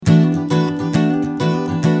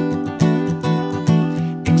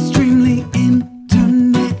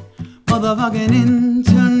the fucking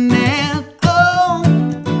internet. Oh,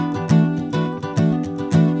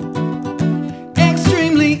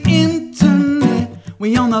 extremely internet.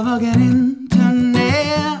 We on the fucking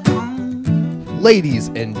internet. Ladies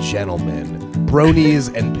and gentlemen,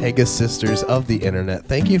 bronies and Pegasisters of the internet,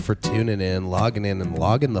 thank you for tuning in, logging in, and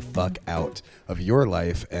logging the fuck out of your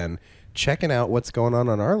life and checking out what's going on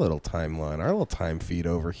our little timeline, our little time feed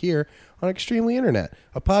over here on Extremely Internet,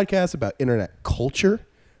 a podcast about internet culture,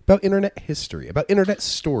 about internet history, about internet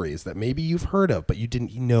stories that maybe you've heard of, but you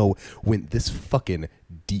didn't know went this fucking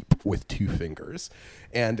deep with two fingers.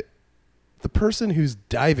 And the person who's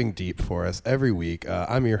diving deep for us every week,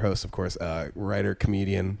 I'm your host, of course, writer,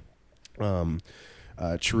 comedian,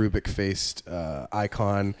 cherubic-faced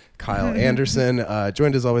icon, Kyle Anderson,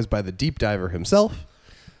 joined as always by the deep diver himself,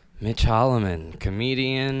 Mitch Holloman,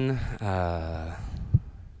 comedian.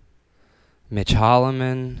 Mitch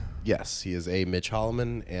Holloman. Yes, he is a Mitch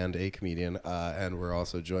Holloman and a comedian, and we're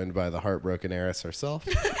also joined by the heartbroken heiress herself.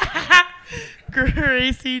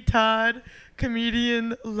 Gracie Todd,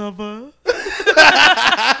 comedian, lover.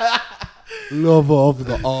 Lover of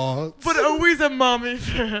the arts. But always a mommy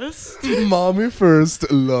first. Mommy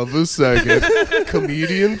first, lover second,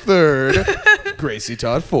 comedian third, Gracie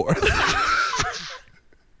Todd fourth.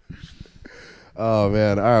 Oh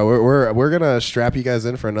man! All right, we're gonna strap you guys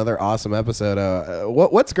in for another awesome episode.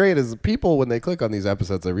 What's great is people when they click on these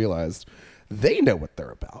episodes, I realized they know what they're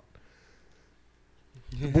about.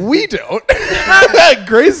 We don't.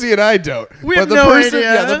 Gracie and I don't. We but have the no person,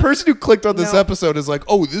 idea. Yeah, the person who clicked on this No. episode is like,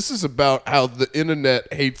 "Oh, this is about how the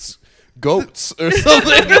internet hates goats or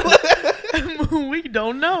something." We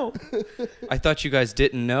don't know. I thought you guys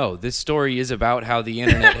didn't know. This story is about how the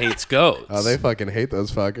internet hates goats. Oh, they fucking hate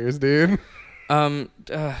those fuckers, dude.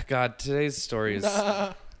 God, today's story is...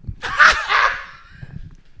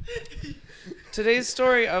 Today's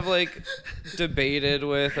story I've, debated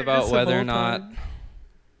with about It's whether or whole not time.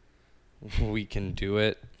 we can do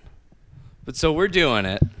it. But so we're doing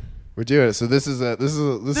it. We're doing it. So this is This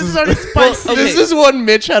is already spicy. okay. This is one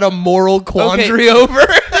Mitch had a moral quandary over.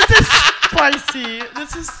 This is spicy.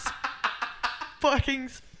 This is fucking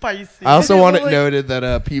spicy. I also want it Like, noted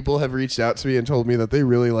that people have reached out to me and told me that they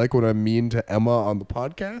really like when I'm mean to Emma on the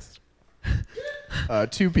podcast.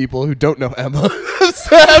 Two people who don't know Emma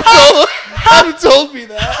have told me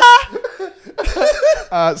that.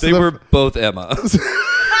 They were both Emma.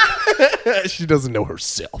 She doesn't know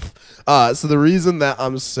herself. So the reason that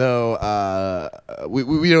I'm so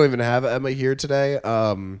we don't even have Emma here today,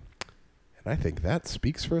 and I think that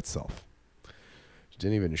speaks for itself. She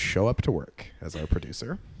didn't even show up to work as our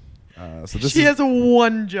producer. So this She has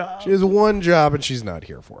one job. she has one job and she's not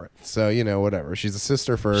here for it. So whatever. She's a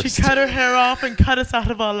sister first. She cut her hair off and cut us out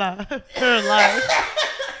of our her life.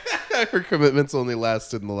 Her commitments only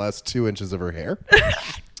lasted in the last 2 inches of her hair.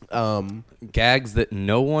 Gags that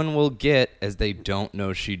no one will get as they don't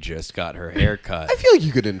know she just got her hair cut. I feel like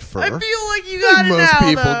you could infer. I feel like you got it most now,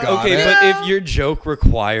 people though. got Okay, it. but if your joke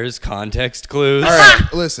requires context clues... All right,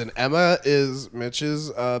 listen. Emma is Mitch's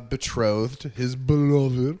betrothed, his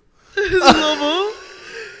beloved, His lover.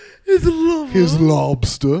 His lover. his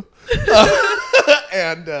lobster,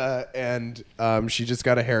 and she just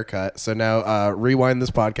got a haircut. So now rewind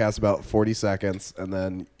this podcast about 40 seconds, and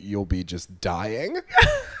then you'll be just dying.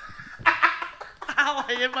 Ow,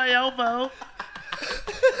 I hit my elbow.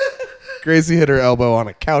 Gracie hit her elbow on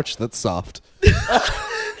a couch that's soft,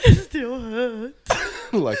 It still hurts.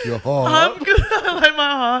 like your heart. I'm good. I like my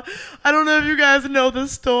heart. I don't know if you guys know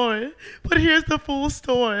this story, but here's the full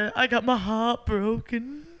story. I got my heart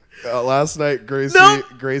broken. Last night, Gracie No,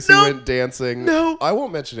 no, went dancing. no. I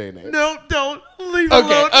won't mention any names. No, don't. Leave Okay,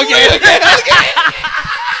 alone. okay.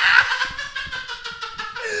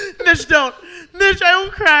 Mitch, don't. Mitch, I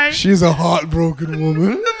will cry. She's a heartbroken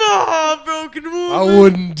woman. I'm a heartbroken woman. I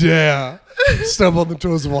wouldn't dare step on the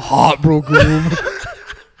toes of a heartbroken woman.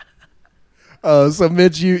 So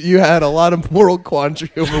Mitch, you had a lot of moral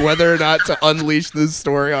quandary over whether or not to unleash this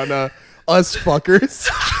story on us fuckers.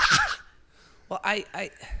 Well,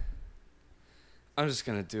 I'm just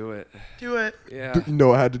gonna do it. Do it. Yeah. You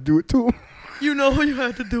know I had to do it to him. You know you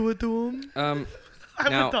had to do it to him. Um,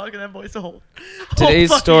 I've Now- been talking that voice the whole Today's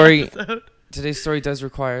fucking story- episode. today's story does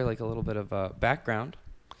require a little bit of background,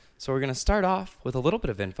 so we're gonna start off with a little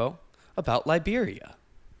bit of info about Liberia.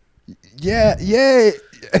 Yeah, yay!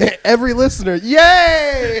 Every listener,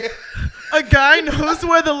 yay! A guy knows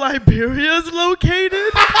where the Liberia is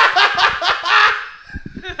located?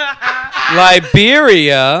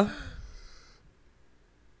 Liberia?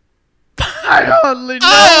 I hardly know.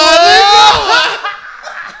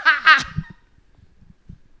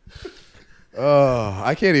 Oh,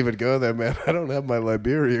 I can't even go there, man. I don't have my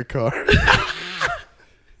Liberia card.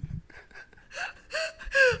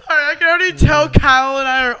 All right, I can already tell Kyle and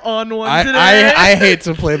I are on one today. I hate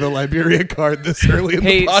to play the Liberia card this early in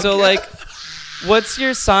Hey, the podcast. so like, what's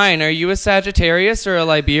your sign? Are you a Sagittarius or a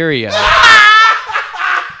Liberia?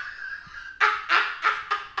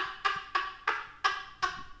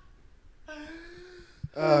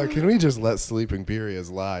 Can we just let sleeping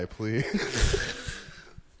Berias lie, please?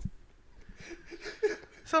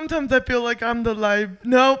 Sometimes I feel like I'm the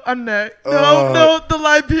No, I'm next. No, the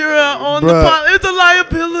Liberia on the Bruh. pot. It's a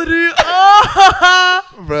liability.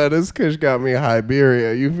 Oh! Bro, this kush got me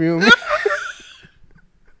Hiberia. You feel me?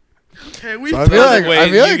 Okay, we. So I feel like- Wait, I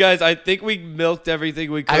feel you like- guys, I think we milked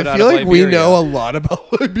everything we I could out feel of like we Liberia. know a lot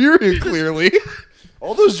about Liberia, clearly.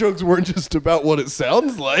 All those jokes weren't just about what it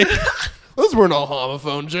sounds like. Those weren't all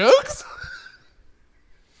homophone jokes.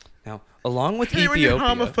 Now, along with Hey, when you're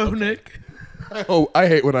Ethiopia, homophonic. I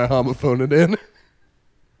hate when I homophone it in.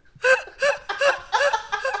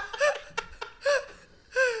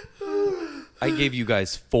 I gave you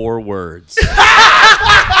guys 4 words.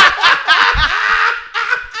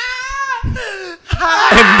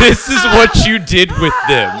 And this is what you did with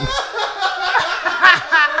them.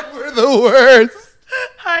 We're the worst.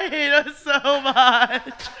 I hate us so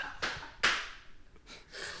much.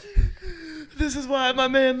 This is why my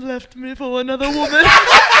man left me for another woman.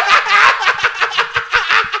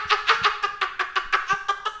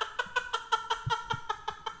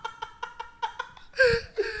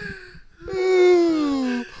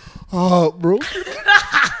 Heartbroken.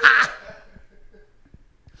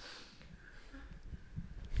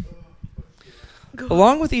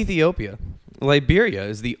 Along with Ethiopia, Liberia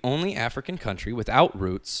is the only African country without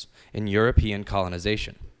roots in European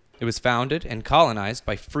colonization. It was founded and colonized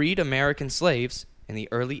by freed American slaves in the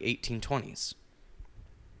early 1820s.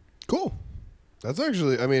 Cool. That's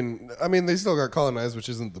actually, I mean, they still got colonized, which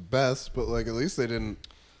isn't the best, but like at least they didn't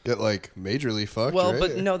get like majorly fucked. Well, right?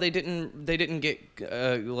 but no, they didn't get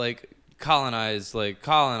like colonized. I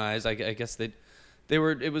guess they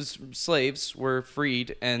were. It was slaves were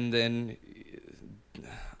freed, and then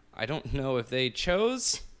I don't know if they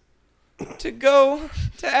chose to go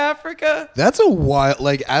to Africa. That's a wild,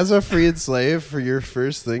 like as a freed slave, for your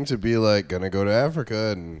first thing to be like gonna go to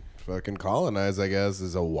Africa and fucking colonize, I guess,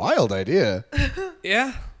 is a wild idea.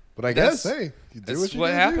 Yeah, But I That's- guess, hey, you do that's what you what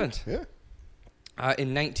gotta happened. do. Yeah.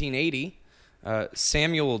 in 1980,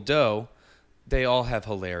 Samuel Doe. They all have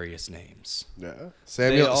hilarious names. Yeah.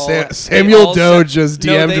 They all- Samuel they all Doe said- just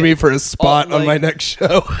no, DM'd they me for a spot all, on my like- next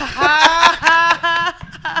show.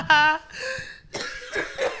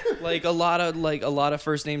 Like a lot of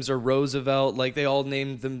first names are Roosevelt. Like they all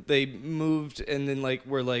named them. They moved and then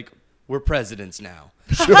we're presidents now.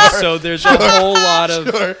 So there's a whole lot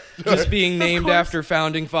of just being named course. after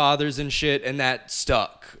founding fathers and shit, and that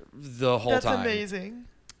stuck the whole That's time. amazing.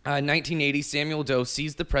 1980, Samuel Doe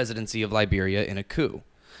seized the presidency of Liberia in a coup.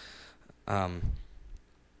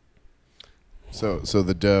 So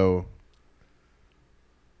the Doe,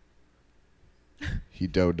 he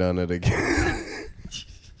Doe done it again.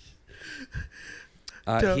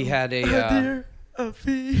 He had a Dear, a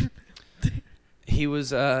fiend, he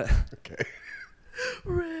was Okay.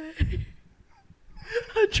 Ray.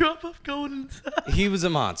 A drop of gold inside he was a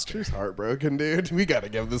monster. She's heartbroken, dude. We gotta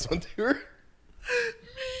give this one to her. me.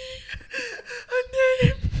 A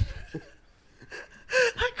name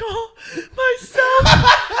I call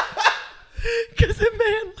myself. Because a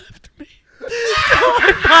man left me. So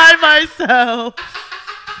I'm by myself.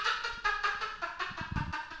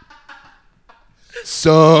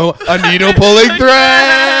 So a needle pulling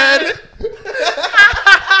thread.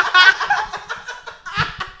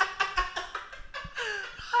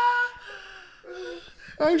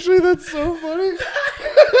 Actually, that's so funny.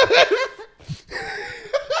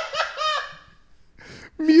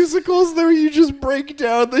 Musicals where you just break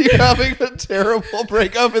down that you're having a terrible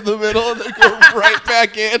breakup in the middle and then go right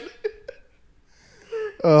back in.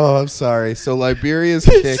 Oh, I'm sorry. So Liberia's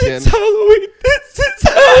kicking. Halloween. This is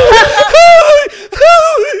Halloween.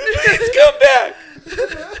 Halloween. Please come back.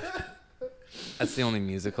 That's the only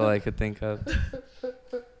musical I could think of.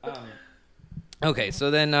 Okay, so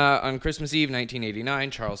then on Christmas Eve, 1989,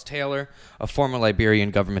 Charles Taylor, a former Liberian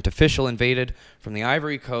government official, invaded from the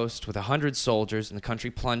Ivory Coast with 100 soldiers, and the country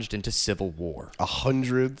plunged into civil war.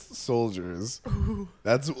 100 soldiers.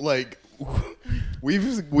 That's like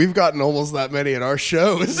we've gotten almost that many at our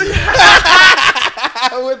shows.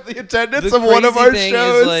 With the attendance The of one of crazy our thing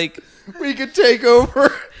shows, is, like, we could take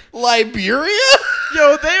over Liberia.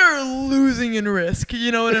 Yo, they are losing in Risk.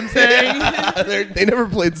 You know what I'm saying? They never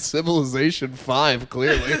played Civilization 5,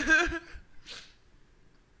 clearly.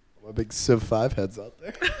 A big Civ 5 heads out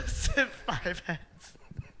there. Civ 5 heads.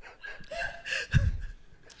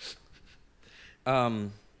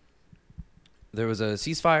 There was a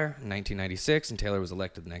ceasefire in 1996, and Taylor was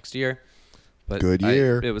elected the next year. But Good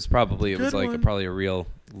year. It was probably Good one. probably a real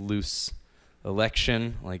loose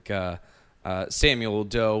election. Like Samuel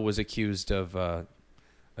Doe was accused of.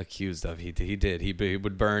 He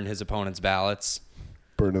would burn his opponent's ballots.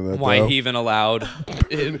 Burning that Why dough. he even allowed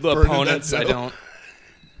burning opponents? that I dough. don't.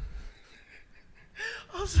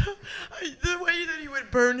 Also, the way that he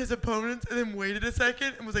would burn his opponents and then waited a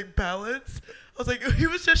second and was like, ballots. I was like, he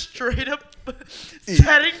was just straight up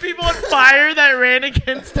setting people on fire that ran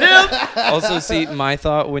against him. Also, see, my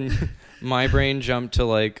thought when my brain jumped to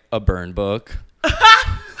like a burn book.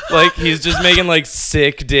 Like he's just making like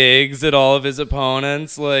sick digs at all of his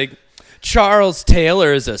opponents. Like Charles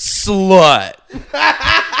Taylor is a slut.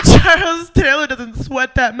 Charles Taylor doesn't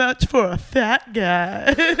sweat that much for a fat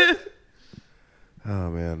guy.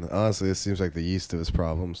 Oh, man. Honestly, this seems like the yeast of his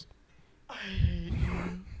problems. I hate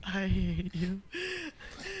you. I hate you.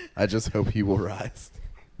 I just hope he will rise.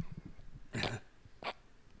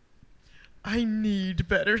 I need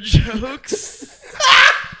better jokes.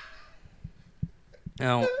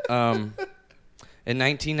 Now, in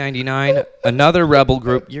 1999, another rebel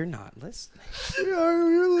group. You're not listening. Yeah,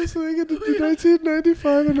 we were listening to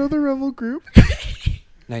 1995, another rebel group.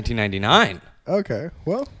 1999. Okay,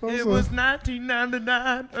 well. It was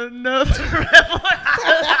 1999, another rebel.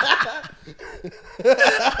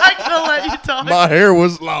 I'm gonna let you talk. My hair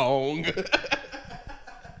was long. And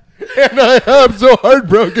I'm so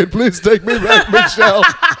heartbroken. Please take me back, Michelle.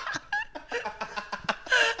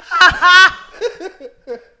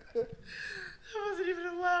 That wasn't even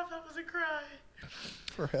a laugh, that was a cry.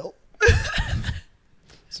 For help.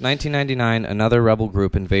 So 1999, another rebel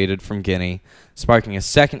group invaded from Guinea, sparking a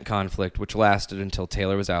second conflict which lasted until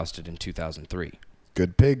Taylor was ousted in 2003.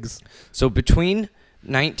 Good pigs. So between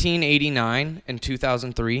 1989 and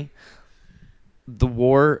 2003,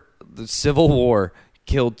 the Civil War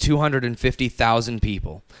killed 250,000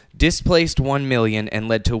 people, displaced 1 million, and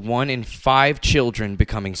led to 1 in 5 children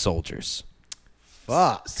becoming soldiers.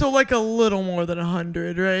 Fuck. So like a little more than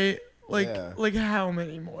 100, right? Like Yeah. like how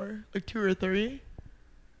many more? Like 2 or 3?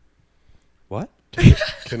 What?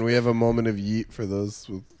 Can we have a moment of yeet for those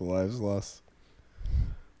with the lives lost?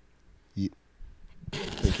 Yeet.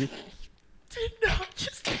 Thank you. Did not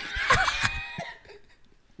just.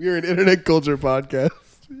 We're an internet culture podcast.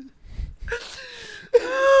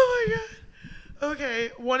 Oh my god.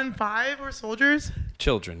 Okay, 1 in 5 were soldiers.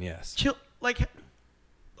 Children, yes. Like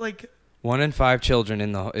 1 in 5 children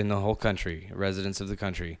in the whole country, residents of the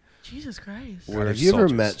country. Jesus Christ. Were Have you ever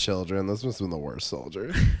soldiers. met children? Those must have been the worst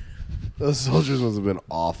soldiers. Those soldiers must have been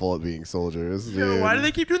awful at being soldiers. Yo, Dude. why do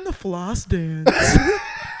they keep doing the floss dance?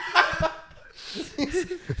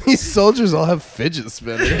 These soldiers all have fidget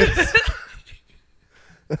spinners.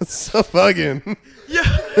 That's so fucking. Yeah.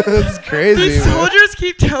 That's crazy. These man. soldiers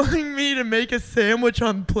keep telling me to make a sandwich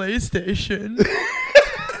on PlayStation.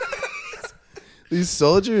 These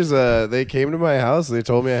soldiers, they came to my house. They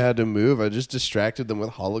told me I had to move. I just distracted them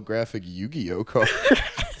with holographic Yu-Gi-Oh cards.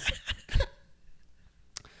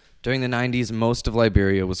 During the 90s, most of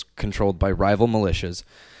Liberia was controlled by rival militias.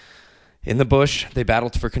 In the bush, they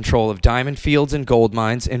battled for control of diamond fields and gold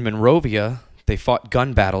mines. In Monrovia, they fought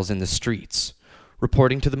gun battles in the streets.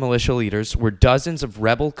 Reporting to the militia leaders were dozens of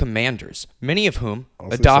rebel commanders, many of whom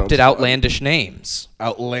Also adopted sounds fun. outlandish names.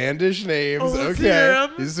 Outlandish names. Oh, let's Okay. hear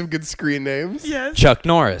 'em. These are some good screen names. Yes. Chuck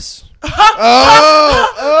Norris,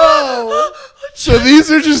 Oh! So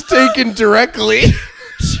these are just taken directly.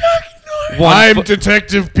 Chuck Norris. one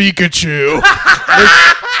Detective Pikachu.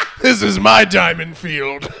 This is my diamond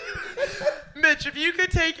field. Mitch, if you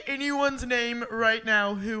could take anyone's name right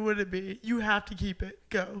now, who would it be? You have to keep it.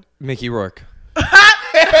 Go. Mickey Rourke.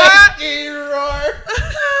 Mickey Rourke.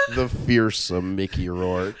 The fearsome Mickey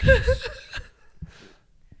Rourke.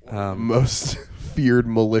 Most feared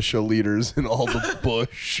militia leaders in all the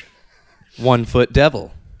bush. 1 Foot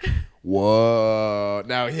Devil. Whoa.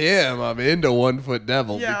 Now him, I'm into 1 Foot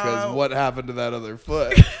Devil Yeah. because what happened to that other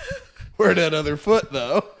foot? Where'd that other foot,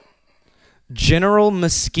 though? General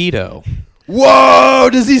Mosquito. Whoa!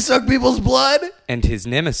 Does he suck people's blood? And his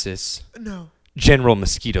nemesis, No. General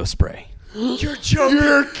Mosquito Spray. You're joking.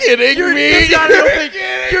 You're kidding me. That's not a real You're thing.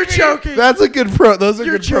 kidding You're me. joking. That's a good pro. Those are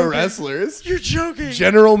You're good pro joking. wrestlers. You're joking.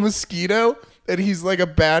 General Mosquito, and he's like a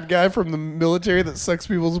bad guy from the military that sucks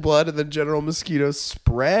people's blood, and then General Mosquito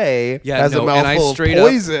Spray has a and I mouthful of straight up-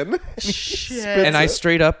 poison. Shit. And I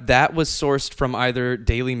straight up, that was sourced from either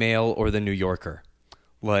Daily Mail or the New Yorker.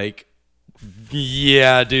 Like,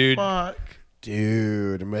 yeah, dude. Fuck.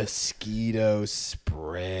 Dude, mosquito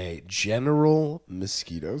spray. General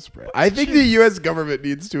mosquito spray. I think the U.S. government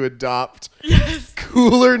needs to adopt Yes.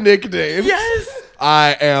 cooler nicknames. Yes.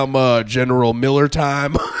 I am General Miller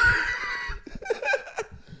Time.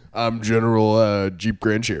 I'm General Jeep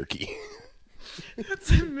Grand Cherokee.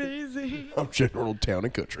 That's amazing. I'm General Town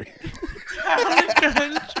and Country.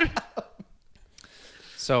 Country.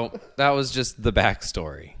 So that was just the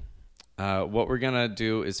backstory. What we're going to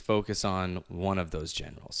do is focus on one of those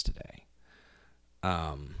generals today.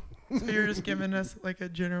 So you're just giving us like a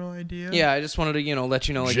general idea? Yeah, I just wanted to, let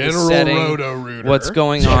you know, like, General the setting, Roto-Rooter. what's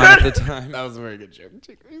going on at the time. That was a very good joke.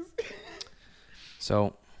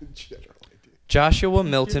 So, General idea. Joshua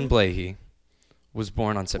Milton Blahey was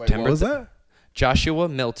born on September. What was that? Joshua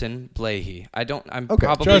Milton Blahey. I'm Okay,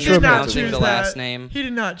 probably Joshua mispronouncing Milton. the last name. He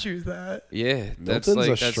did not choose that. Yeah, that's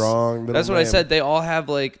Milton's a strong middle That's what I name. said. They all have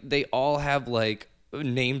like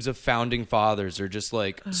names of founding fathers, or just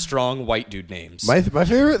like strong white dude names. My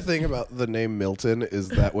favorite thing about the name Milton is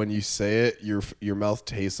that when you say it, your mouth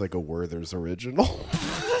tastes like a Werther's original.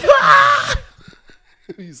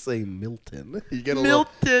 You say Milton, you get a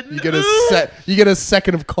Milton. you get a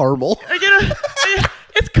second of caramel.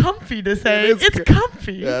 It's comfy to say. It is It's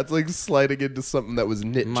comfy. Yeah, it's like sliding into something that was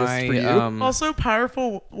knit just for you. Also,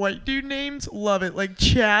 powerful white dude names, love it. Like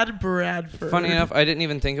Chad Bradford. Funny enough, I didn't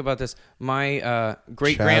even think about this. My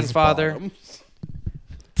great Bottoms.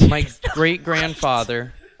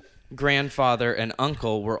 grandfather, and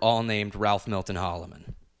uncle were all named Ralph Milton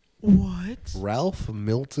Holloman. What? Ralph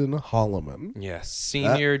Milton Holloman. Yes,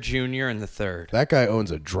 senior, junior, and the third. That guy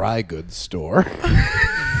owns a dry goods store.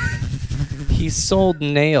 He sold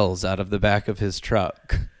nails out of the back of his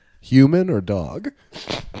truck. Human or dog?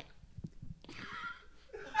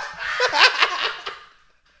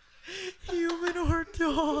 Human or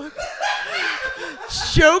dog?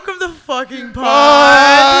 Joke of the fucking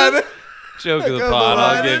pod. Joke of the Come pod.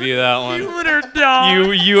 I'll on. give you that one. Human or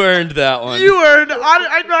dog? You earned that one. You earned.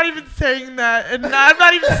 I'm not even saying that, and I'm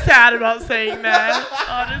not even sad about saying that.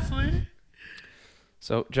 Honestly.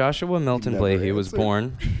 So Joshua Milton never Blahey was answered.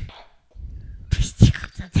 born.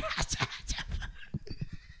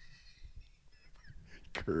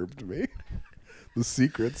 Curbed me. The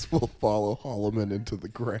secrets will follow Holloman into the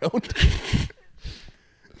ground.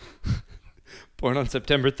 Born on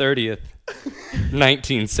September 30th,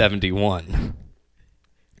 1971.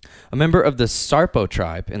 A member of the Sarpo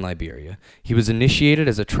tribe in Liberia, he was initiated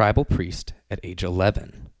as a tribal priest at age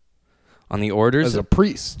 11. On the orders As a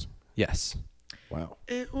priest. yes. Wow.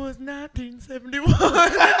 It was 1971.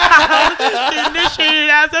 I was initiated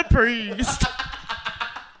as a priest.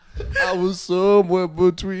 I was somewhere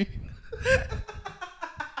between.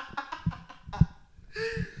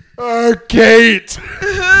 Kate!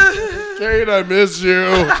 Kate, I miss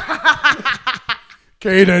you.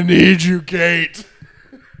 Kate, I need you, Kate.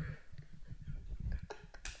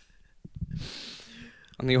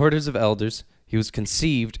 On the orders of elders, he was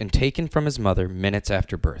conceived and taken from his mother minutes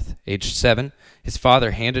after birth. Aged 7, his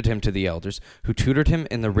father handed him to the elders, who tutored him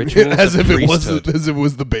in the rituals As of if it priesthood. wasn't, as if it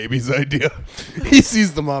was the baby's idea. He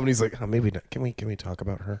sees the mom and he's like, "Oh, maybe not. Can we talk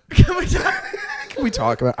about her? Can we talk? Can we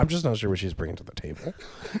talk about? I'm just not sure what she's bringing to the table."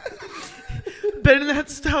 Bend in that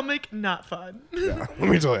stomach, not fun. Yeah, let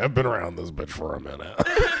me tell you, I've been around this bitch for a minute.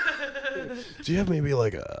 Do you have maybe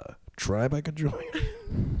like a tribe I could join?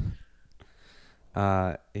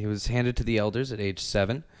 He was handed to the elders at age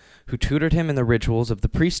 7, who tutored him in the rituals of the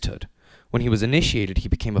priesthood. When he was initiated, he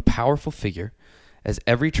became a powerful figure, as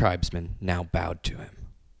every tribesman now bowed to him.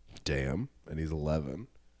 Damn, and he's 11.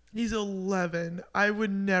 He's 11. I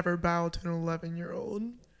would never bow to an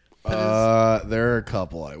 11-year-old. There are a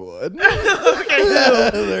couple I would.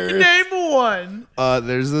 Okay, name one.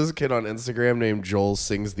 There's this kid on Instagram named Joel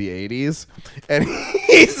Sings the 80s, and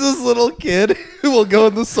he's this little kid who will go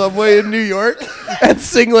in the subway in New York and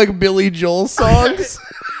sing like Billy Joel songs.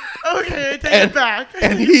 Okay, I take it back.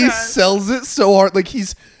 And he sells it so hard. Like he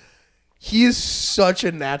is such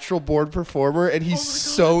a natural born performer, and he's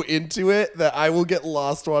so into it that I will get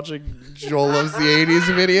lost watching Joel Loves the 80s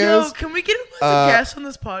videos. Yo, can we get him as a guest on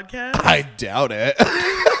this podcast? I doubt it.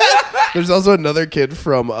 There's also another kid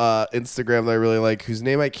from Instagram that I really like, whose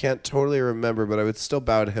name I can't totally remember, but I would still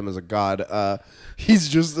bow to him as a god. He's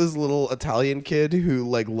just this little Italian kid who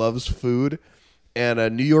like loves food.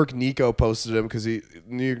 And New York Nico posted him because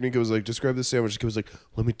New York Nico was like, describe the sandwich. He was like,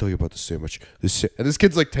 let me tell you about the sandwich. And this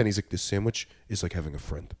kid's like 10. He's like, this sandwich is like having a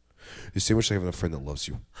friend. This sandwich is like having a friend that loves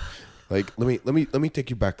you. Like, let me take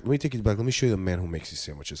you back. Let me take you back. Let me show you the man who makes these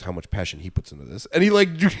sandwiches, how much passion he puts into this. And he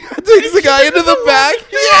like takes the guy into the back.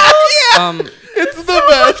 Yeah. It's the so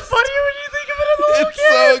best. much funnier when you think of it as a little It's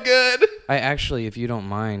so good. I actually, if you don't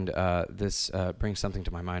mind, this brings something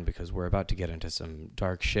to my mind because we're about to get into some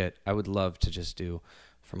dark shit. I would love to just do,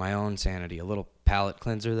 for my own sanity, a little palate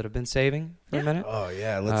cleanser that I've been saving for a minute. Oh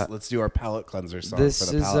yeah, let's do our palate cleanser song this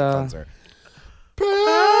for the is, palate cleanser.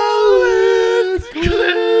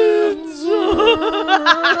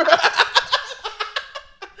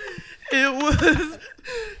 It was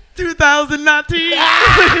 2019.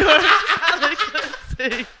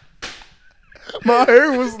 My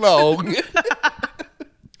hair was long.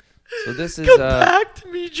 So this is Come back to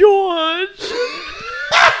me, George.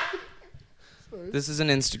 this is an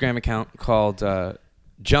Instagram account called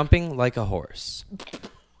Jumping Like a Horse.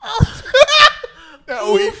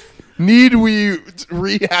 Need we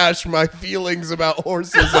rehash my feelings about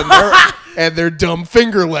horses and their dumb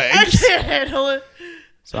finger I legs? can't handle it.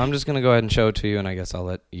 So I'm just gonna go ahead and show it to you, and I guess I'll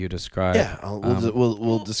let you describe. Yeah,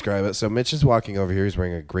 we'll describe it. So Mitch is walking over here. He's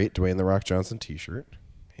wearing a great Dwayne The Rock Johnson T-shirt,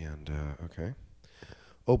 and okay.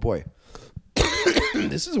 Oh boy,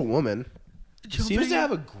 this is a woman. Who seems to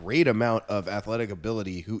have a great amount of athletic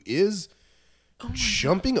ability. Who is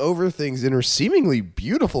jumping over things in her seemingly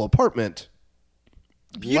beautiful apartment,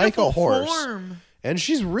 like a horse. Form. And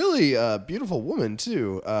she's really a beautiful woman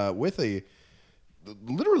too, with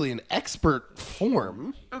literally an expert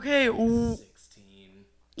form. Okay.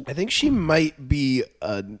 I think she might be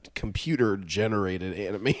a computer generated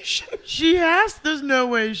animation. She has. There's no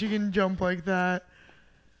way she can jump like that.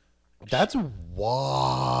 That's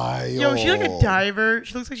wild. Yo, she's like a diver.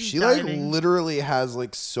 She looks like she's like diving. literally has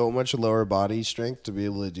like so much lower body strength to be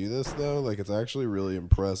able to do this though. Like it's actually really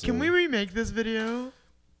impressive. Can we remake this video?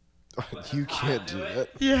 You can't do that.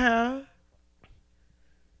 Yeah.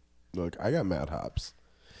 Look, I got mad hops.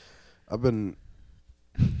 I've been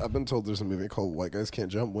told there's a movie called White Guys Can't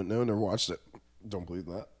Jump. Went no, never watched it. Don't believe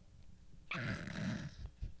that.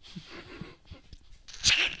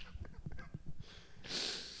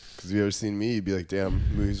 Because if you ever seen me, you'd be like, damn,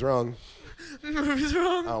 movie's wrong. Movie's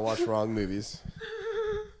wrong. I don't watch wrong movies.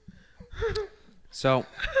 So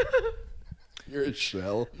You're a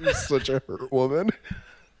shell. You're such a hurt woman.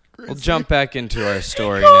 we'll jump back into our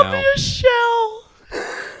story Call now. me a shell.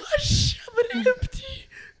 An empty,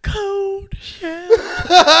 cold shell.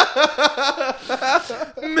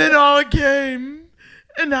 Men all a game,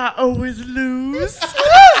 and I always lose.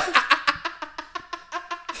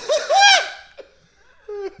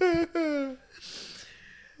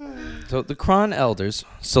 So the Kron elders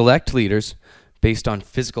select leaders based on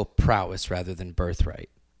physical prowess rather than birthright.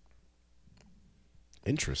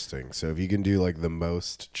 Interesting. So if you can do like the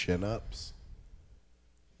most chin-ups,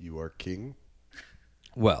 you are king.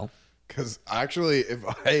 Well, Because actually, if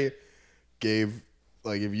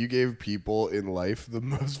you gave people in life the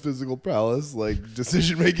most physical prowess, like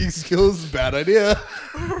decision-making skills, bad idea.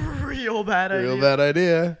 Real bad idea. Real bad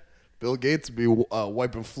idea. Bill Gates would be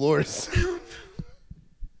wiping floors.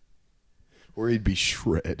 Or he'd be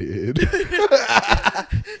shredded.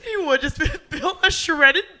 He would just be a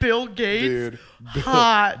shredded Bill Gates. Dude.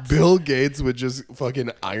 Hot. Bill Gates would just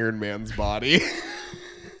fucking Iron Man's body.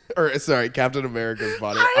 Or, sorry, Captain America's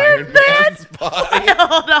body. Iron Man? Man's body.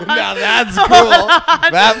 Hold on. Now that's cool.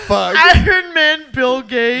 That fuck. Iron Man Bill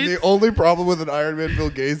Gates. The only problem with an Iron Man Bill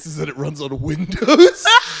Gates is that it runs on Windows.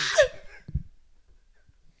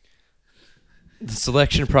 the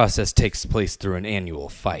selection process takes place through an annual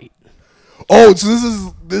fight. Oh, so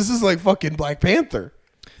this is like fucking Black Panther.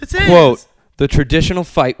 It is. Quote, the traditional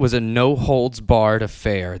fight was a no-holds-barred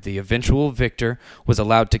affair. The eventual victor was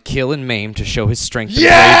allowed to kill and maim to show his strength and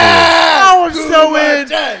bravery. Oh, I'm so in.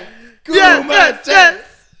 Yes.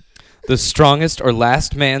 The strongest or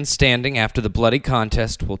last man standing after the bloody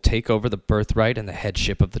contest will take over the birthright and the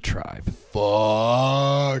headship of the tribe.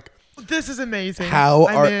 Fuck. This is amazing.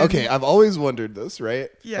 Okay, I've always wondered this, right?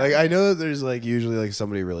 Yeah. Like I know that there's like usually like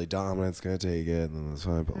somebody really dominant's gonna take it and then that's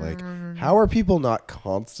fine, but like how are people not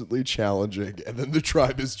constantly challenging and then the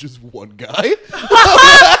tribe is just one guy?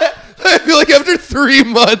 I feel like after 3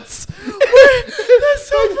 months That's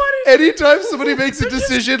so funny. anytime somebody makes a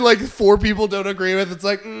decision like 4 people don't agree with, it's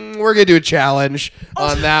like we're gonna do a challenge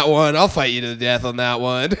on that one. I'll fight you to death on that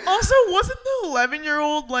one. Also, wasn't the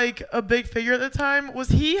 11-year-old like a big figure at the time? Was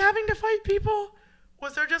he having to fight people?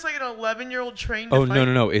 Was there just like an 11-year-old trained to Oh, fight?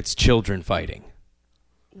 no. It's children fighting.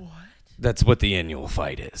 What? That's what the annual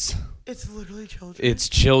fight is. It's literally children. It's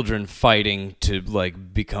children fighting to,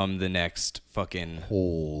 like, become the next fucking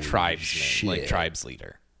Holy tribesman, shit. like, tribes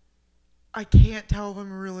leader. I can't tell if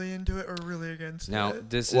I'm really into it or really against Now, it.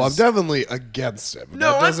 this Well, I'm is... definitely against it. But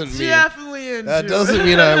No, that doesn't I'm mean definitely into that it. doesn't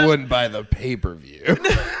mean I wouldn't buy the pay-per-view.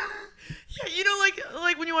 Yeah, you know,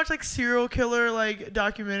 like when you watch like serial killer like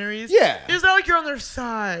documentaries? Yeah. It's not like you're on their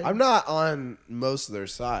side. I'm not on most of their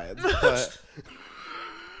sides, but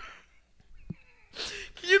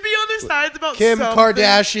Can you be on their sides about Kim something?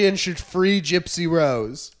 Kardashian should free Gypsy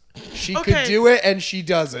Rose. She could Okay. do it, and she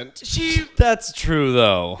doesn't. She That's true,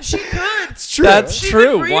 though. could. It's true. That's She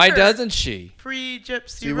true. could free Why her. doesn't she? Free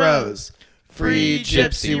Gypsy Gypsy Rose. Rose. Free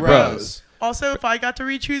Gypsy Gypsy Rose. Also, if I got to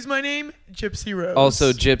re-choose my name, Gypsy Rose.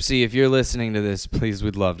 Also, Gypsy, if you're listening to this, please,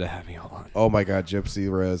 we'd love to have you on. Oh my God, Gypsy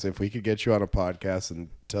Rose! If we could get you on a podcast and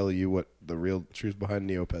tell you what the real truth behind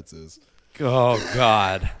Neopets is. Oh,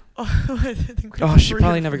 God. I think we Oh, have she three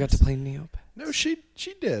probably of never got to those. play Neopet. No, she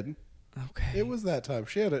did. Okay. It was that time.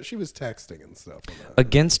 She was texting and stuff. On that.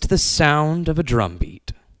 Against the sound of a drum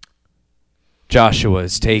beat, Joshua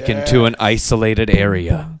is taken to an isolated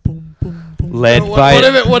area, led by.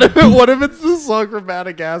 What if it's the song from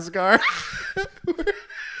Madagascar?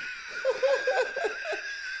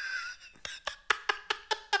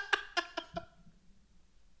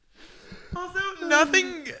 Also,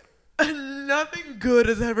 nothing good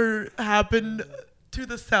has ever happened to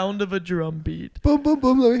the sound of a drum beat. Boom, boom,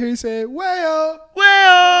 boom. Let me hear you say, "Wayo."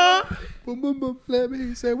 Well, Boom, boom, boom. Let me hear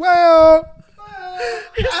you say, "Wayo."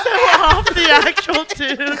 you're so off the actual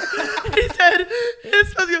tune. He said, it's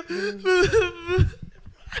supposed to go.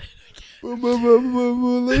 Boom, boom, boom, boom,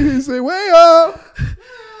 boom. Let me hear you say, "Wayo."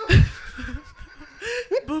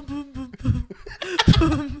 Boom, boom, boom, boom.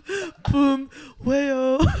 Boom, boom,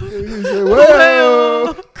 wayo. Let me hear you say,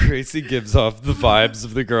 "Wayo." Gracie gives off the vibes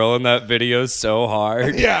of the girl in that video so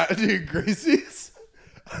hard. Yeah, dude, Gracie's.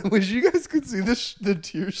 I wish you guys could see the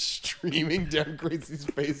tears streaming down Gracie's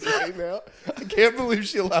face right now. I can't believe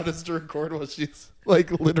she allowed us to record while she's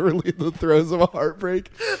like literally in the throes of a heartbreak.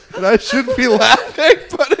 And I should be laughing,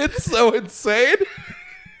 but it's so insane.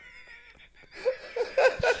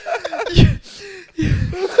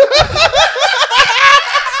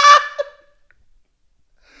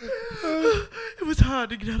 It was hard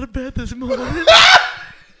to get out of bed this morning.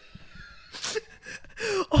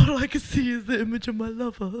 All I could see is the image of my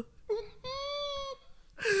lover.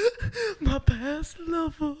 My past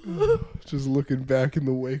lover. Just looking back in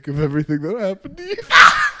the wake of everything that happened to you.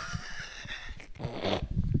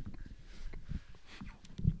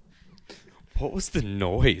 What was the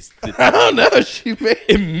noise that I don't know. She made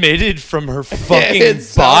emitted from her fucking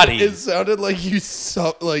it body? It sounded like you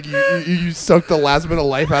sucked you sucked the last bit of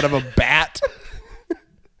life out of a bat.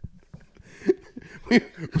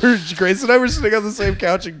 Grace and I were sitting on the same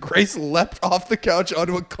couch, and Grace leapt off the couch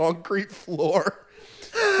onto a concrete floor.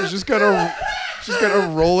 She's just kind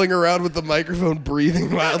of rolling around with the microphone,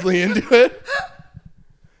 breathing loudly into it.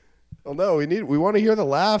 Oh no, we want to hear the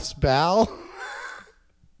laughs, Bal.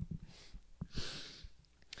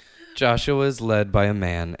 Joshua is led by a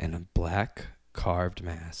man in a black carved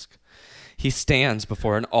mask. He stands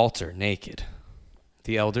before an altar naked.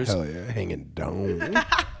 The elders Hell yeah, hanging down.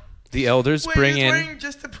 The elders Wait, bring he's in. wearing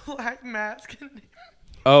just a black mask.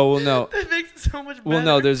 Oh well, no. That makes it so much better. Well,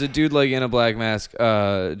 no. There's a dude like in a black mask.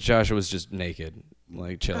 Joshua's just naked,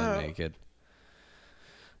 like chilling Oh. naked.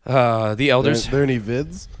 The elders. There any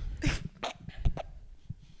vids?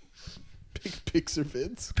 Pics or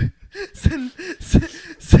vids?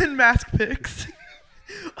 Send mask pics.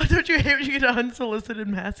 Oh, don't you hate when you get an unsolicited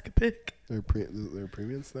mask pic? There a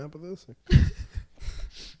premium snap of this?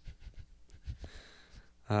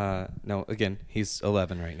 No, again, he's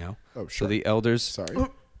 11 right now. Oh, So sure. the elders Sorry.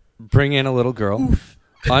 bring in a little girl,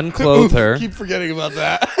 unclothe her. Keep forgetting about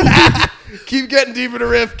that. Keep getting deep in a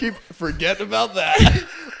riff. Keep forgetting about that.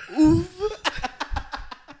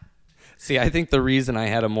 See, I think the reason I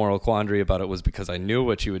had a moral quandary about it was because I knew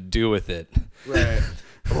what you would do with it. Right.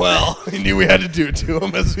 Well, we knew we had to do it to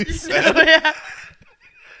him, as we said. Yeah.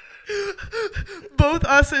 Both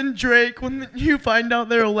us and Drake, when you find out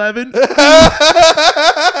they're 11.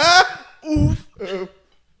 Oof.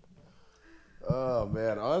 Oh,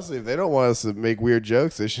 man. Honestly, if they don't want us to make weird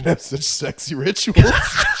jokes, they should have such sexy rituals.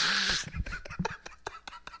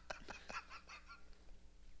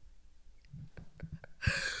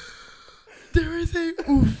 There is a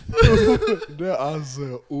oof.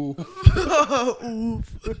 Ooh.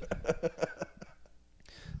 Oof.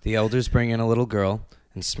 The elders bring in a little girl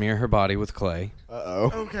and smear her body with clay.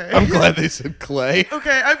 Uh-oh. Okay. I'm glad they said clay.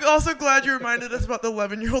 Okay, I'm also glad you reminded us about the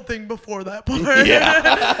 11-year-old thing before that part. Yeah.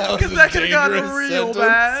 That was Because a that could have gotten dangerous real sentence.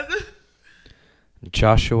 bad.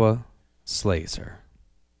 Joshua slays her.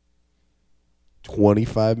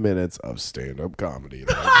 25 minutes of stand-up comedy.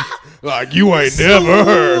 Like you ain't never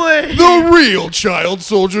heard Wait. the real Child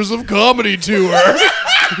Soldiers of Comedy tour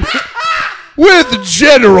with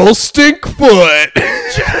General Stinkfoot.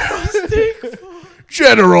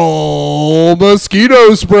 General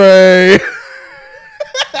Mosquito Spray.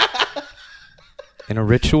 In a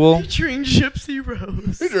ritual, Featuring Gypsy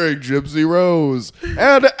Rose. Featuring Gypsy Rose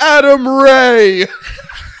and Adam Ray.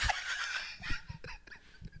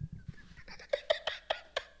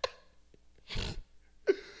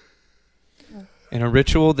 in a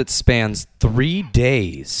ritual that spans 3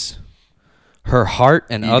 days, her heart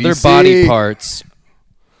and other EBC. body parts,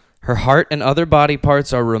 her heart and other body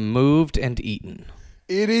parts are removed and eaten.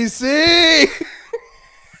 EDC.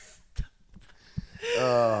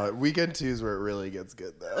 Weekend 2 is where it really gets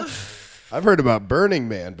good, though. I've heard about Burning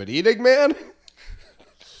Man, but Eating Man?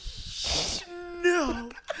 No.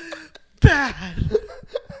 Bad.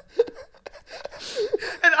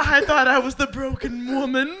 And I thought I was the broken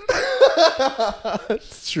woman.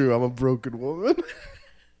 It's true, I'm a broken woman.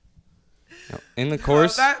 In the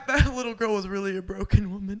course, That little girl was really a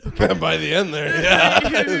broken woman. Okay. By the end there,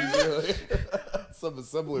 yeah. Some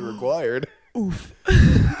assembly required. Oof.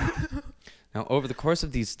 now over the course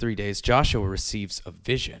of these 3 days, Joshua receives a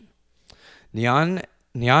vision.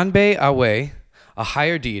 Nyanbe Awe, a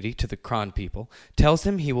higher deity to the Kron people, tells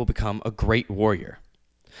him he will become a great warrior.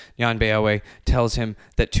 Nyanbe Awe tells him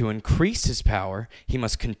that to increase his power, he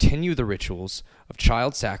must continue the rituals of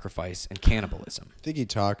child sacrifice and cannibalism. I think he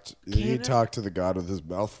talked to the god with his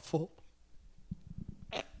mouth full.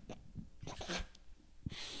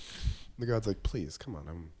 The god's like, please, come on,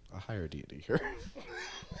 I'm a higher deity here.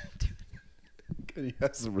 He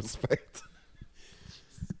has some respect.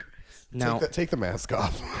 Now, Take the mask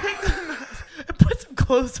off. Put some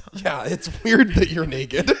clothes on. Yeah, it's weird that you're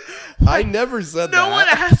naked. I never said that. No one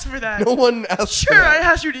asked for that. No one asked for Sure, I that.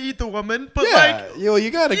 asked you to eat the woman, but Yeah, like,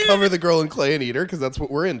 you gotta cover the girl in clay and eat her because that's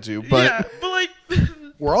what we're into. But yeah, but like,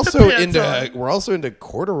 we're also pants on. we're also into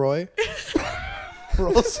corduroy.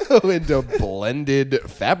 We're also into blended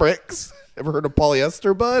fabrics. Ever heard of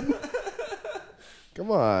polyester, bud?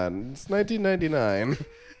 Come on, it's 1999.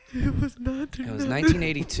 it was not. it was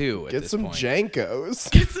 1982 at Get this some point. Jankos.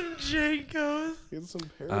 Get some Jankos. Get some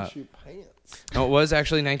parachute pants. No, it was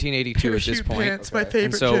actually 1982 at this Parachute point. pants, my Okay. favorite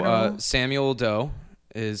And so general. Samuel Doe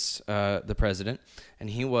is the president, and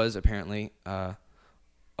he was apparently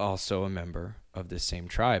also a member of this same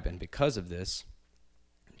tribe. And because of this,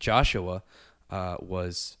 Joshua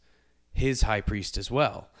was his high priest as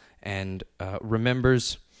well, and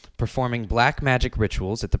remembers performing black magic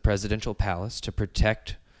rituals at the presidential palace to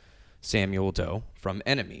protect Samuel Doe from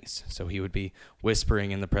enemies. So he would be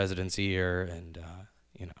whispering in the president's ear and,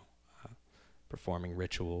 performing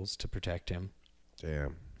rituals to protect him.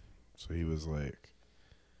 Damn. So he was like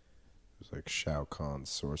Shao Kahn's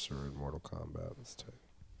sorcerer in Mortal Kombat. This type.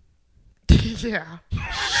 Yeah,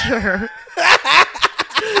 sure.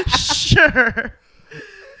 Sure.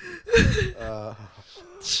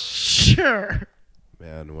 Sure.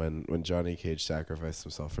 Man, when Johnny Cage sacrificed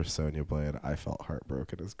himself for Sonya Blade, I felt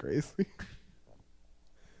heartbroken as crazy.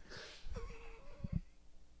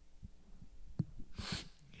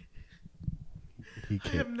 I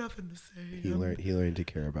have nothing to say. He learned to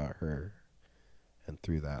care about her, and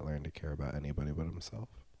through that learned to care about anybody but himself.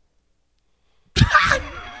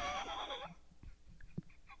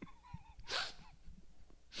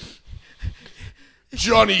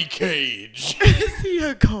 Johnny Cage. Is he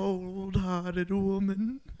a cold-hearted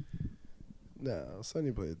woman? No,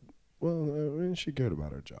 Sonya Blade. Well, I mean, she cared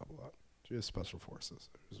about her job a lot. She has special forces.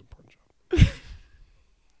 It was an important job.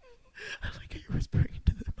 I like how you're whispering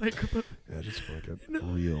into the microphone. Yeah, just like a No.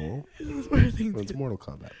 real. This is where things It's get- Mortal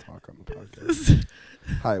Kombat talk on the podcast. This is-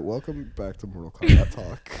 Hi, welcome back to Mortal Kombat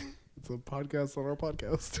Talk. It's a podcast on our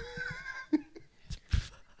podcast.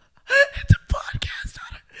 It's a podcast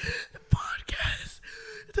on a podcast.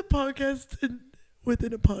 It's a podcast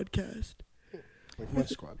within a podcast. Like Munch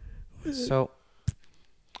Squad. So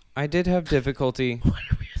I did have difficulty What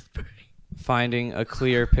are we whispering? finding a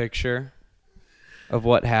clear picture of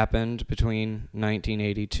what happened between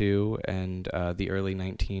 1982 and the early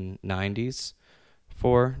 1990s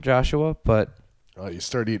for Joshua, but Oh, you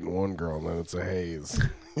start eating one girl and then it's a haze.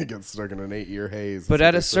 You get stuck in an 8-year haze. but That's what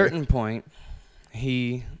at they a say. certain point,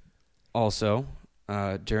 he also,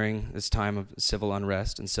 during this time of civil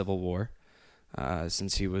unrest and civil war,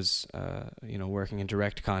 since he was, working in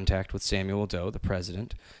direct contact with Samuel Doe, the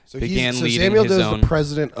president, began leading Samuel his Doe's own. the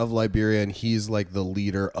president of Liberia, and he's like the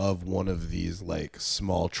leader of one of these like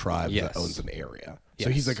small tribes Yes. that owns an area. So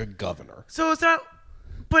Yes. he's like a governor. So it's not,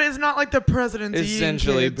 but it's not like the presidency.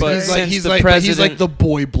 Essentially, kids, but right? since he's the like president- the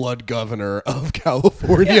boy blood governor of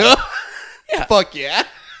California. Yeah. Fuck yeah.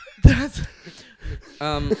 That's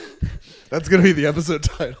That's gonna be the episode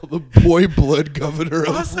title: the boy blood governor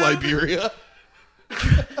of Awesome. Liberia.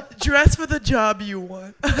 Dress for the job you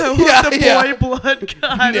want. I want Yeah, the yeah. boy blood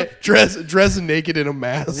kind of. Dress naked in a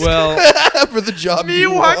mask. Well, for the job Me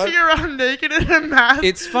you walking want. around naked in a mask.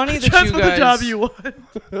 it's funny that Dress you for the job guys. you want.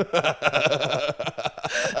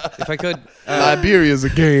 If I could, Liberia's a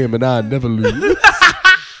game, and I never lose.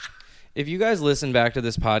 if you guys listen back to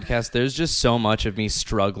this podcast, there's just so much of me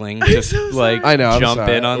struggling to so like I know, I'm jump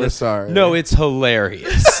sorry. in on We're this. sorry. No, it's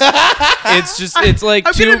hilarious. It's like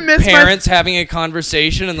I'm two gonna miss my- parents having a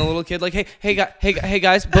conversation, and the little kid like, hey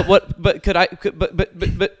guys, but what, but could I,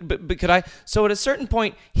 but could I? So at a certain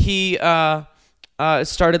point, he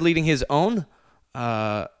started leading his own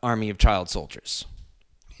army of child soldiers.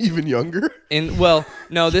 Even younger. Well,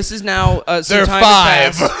 no, this is now. Some They're time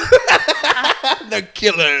has 5. passed. They're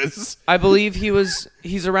killers. I believe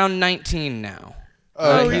he's around 19 now.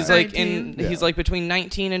 Oh, He's okay. like in. 19? He's like between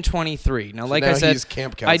 19 and 23. Now, like now I said, he's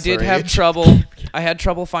camp I did counselor have age. trouble. I had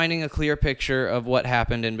trouble finding a clear picture of what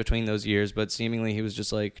happened in between those years, but seemingly he was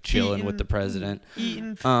just like chilling with the president.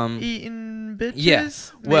 Eating bitches. yeah.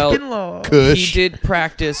 Well, making love. Kush. He did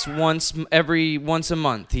practice once a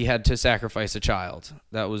month. He had to sacrifice a child.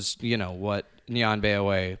 That was, what Nyan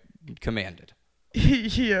Beoe commanded.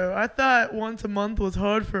 Yo, I thought once a month was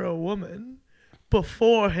hard for a woman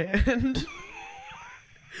beforehand.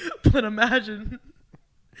 But imagine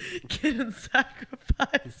getting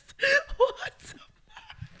sacrificed once a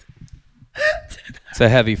month. It's a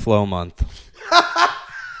heavy flow month.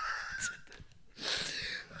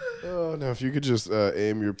 Oh no! If you could just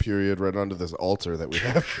aim your period right onto this altar that we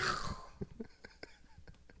have.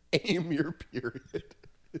 Aim your period.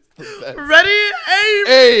 It's the best. Ready,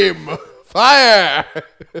 aim! Aim! Fire!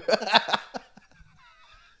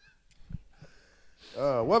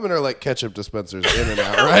 Women are like ketchup dispensers in and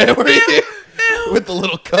out, right? With the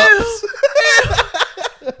little cups.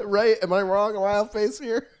 Right? Am I wrong? Am I off base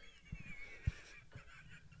here?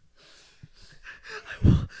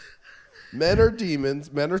 Men are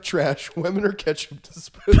demons. Men are trash. Women are ketchup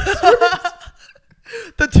dispensers.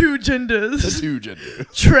 The two genders. The two genders.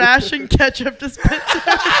 Trash and ketchup dispenser.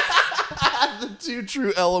 The two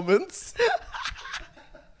true elements.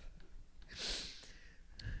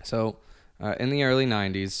 So, in the early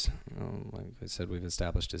 90s, like I said, we've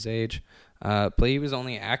established his age. He was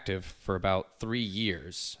only active for about 3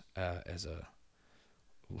 years as a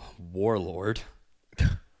warlord. Uh,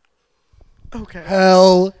 Okay.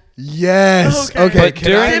 Hell yes. Okay. Okay. But can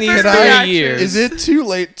during I- these can 3 I- years, Is it too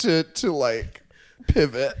late to like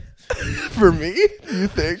pivot for me? You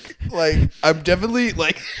think? Like I'm definitely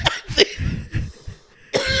like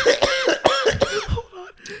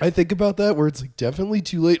I think about that where it's like definitely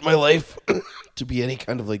too late in my life to be any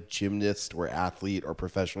kind of like gymnast or athlete or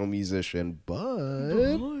professional musician,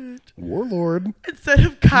 but warlord. Instead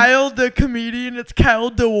of Kyle the comedian, it's Kyle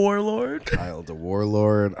the warlord. Kyle the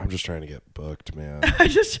warlord. I'm just trying to get booked, man. I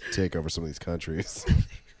just Take over some of these countries.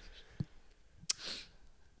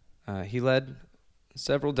 he led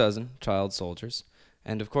several dozen child soldiers,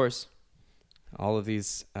 and of course, all of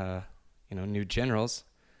these, new generals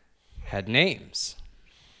had names.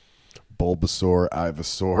 Bulbasaur,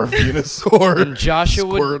 Ivysaur, Venusaur, And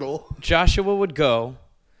Squirtle. Joshua would go,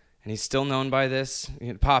 and he's still known by this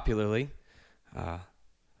popularly,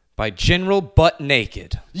 by General Butt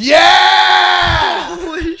Naked. Yeah!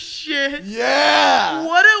 holy shit. Yeah!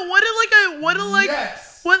 What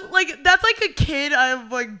Yes! that's like a kid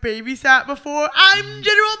I've like babysat before. I'm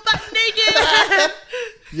General Butt Naked.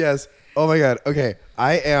 Yes. Oh my god. Okay.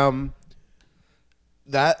 I am.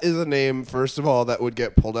 That is a name, first of all, that would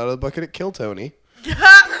get pulled out of the bucket at Kill Tony.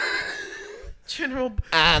 General.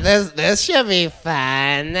 This should be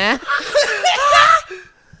fun.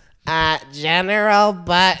 General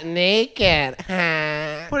Butt Naked.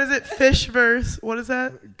 What is it? Fish verse. What is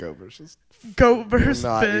that? Go versus. Goat versus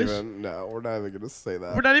Not fish. even. No, we're not even going to say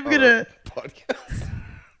that. We're not even on gonna- our podcast.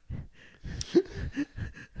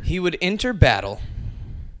 He would enter battle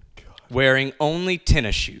wearing only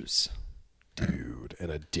tennis shoes, Dude, and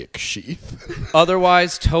a dick sheath.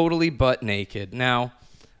 otherwise totally butt naked. Now,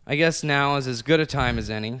 I guess now is as good a time as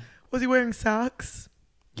any. Was he wearing socks?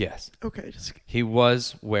 Yes, Okay, just he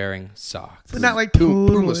was wearing socks. but not like Puma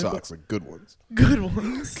Puma socks, like good ones. Good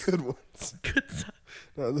ones. Good ones. Good socks.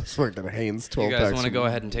 No, this fucking Hanes You 12 guys packs. want to go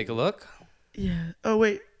ahead and take a look? Yeah. Oh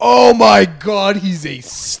wait. Oh my god, he's a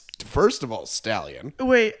first of all stallion.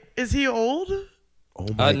 Wait. Is he old? Oh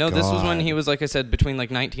my No, god. this was when he was, like I said, between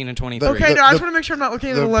like 19 and 23. Okay. The- No, I just the- want to make sure I'm not looking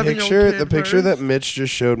at the an 11-year-old picture. kid. The picture that first. Mitch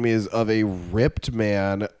just showed me is of a ripped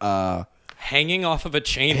man Hanging off of a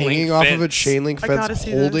chain link hanging off of a fence. chain link I fence, gotta see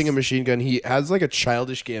holding this. a machine gun. He has like a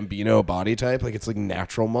childish Gambino body type, like it's like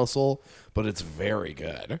natural muscle, but it's very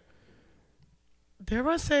good. Dare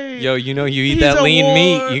I say? Yo, you know you eat he's that a lean war-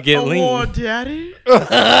 meat, you get a lean. war daddy.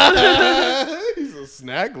 He's a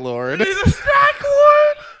snack lord. He's a snack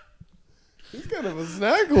lord. He's kind of a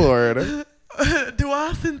snack lord. Do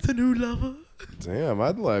I sense a new lover? Damn,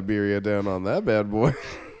 I'd Liberia down on that bad boy.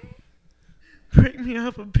 Bring me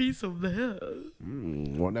up a piece of that.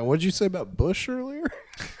 Well, now, what'd you say about Bush earlier?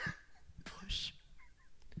 Push.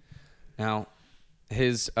 Now,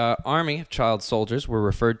 his army of child soldiers were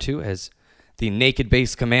referred to as the Naked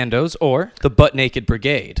Base Commandos or the Butt Naked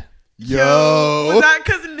Brigade. Yo. Was that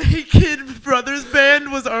because Naked Brothers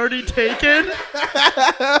Band was already taken?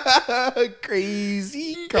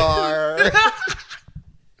 Crazy car.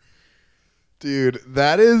 Dude,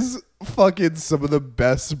 that is fucking some of the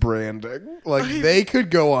best branding. Like, they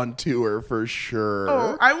could go on tour for sure.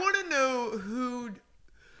 Oh, I want to know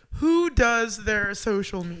who does their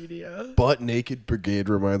social media. Butt Naked Brigade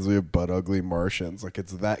reminds me of Butt Ugly Martians. Like,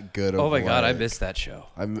 it's that good. Oh my god, I like- missed that show.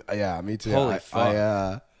 Yeah, me too. Holy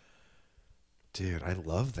fuck. Dude, I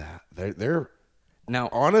love that. They're Now,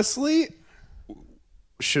 honestly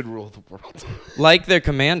should rule the world. like their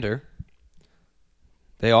commander,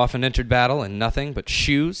 they often entered battle in nothing but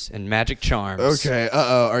shoes and magic charms. Okay,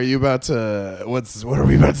 are you about to what are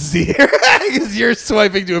we about to see here? Because you're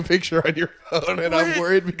swiping to a picture on your phone and I'm Wait.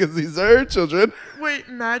 worried because these are children. Wait,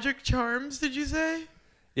 magic charms, did you say?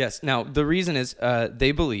 Yes. Now, the reason is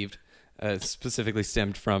they believed, specifically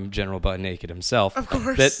stemmed from General Butt Naked himself, Of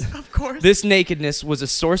course. that Of course. this nakedness was a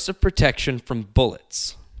source of protection from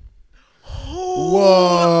bullets.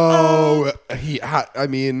 Whoa. I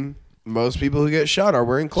mean, most people who get shot are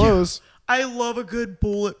wearing clothes. I love a good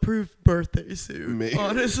bulletproof birthday suit. Me.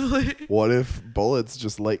 Honestly. What if bullets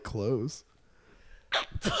just like clothes?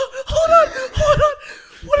 Hold on.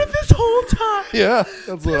 What if this whole time? Yeah,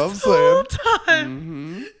 that's what I'm This whole saying.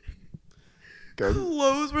 time. Guns,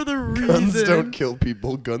 Clothes were the reason. guns don't kill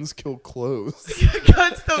people, guns kill clothes.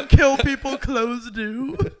 Guns don't kill people. Clothes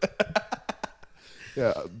do.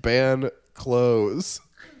 Yeah, ban clothes.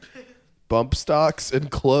 Bump stocks and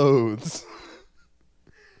clothes.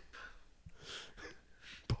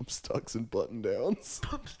 Bump stocks and button downs.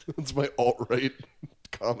 That's my alt-right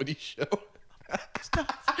comedy show.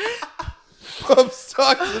 Bump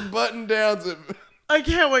stocks and button downs at I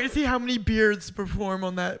can't wait to see how many beards perform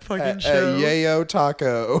on that fucking show. Yayo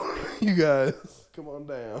Taco. You guys, come on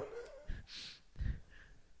down.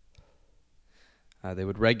 They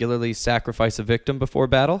would regularly sacrifice a victim before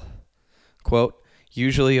battle. Quote,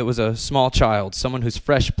 usually it was a small child, someone whose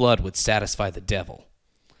fresh blood would satisfy the devil.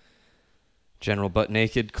 General Butt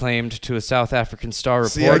Naked claimed to a South African Star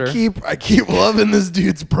See, reporter. I keep loving this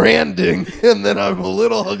dude's branding, and then I'm a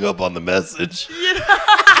little hung up on the message.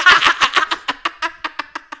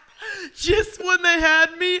 Just when they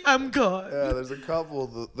had me, I'm gone. Yeah, there's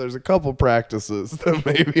a couple practices that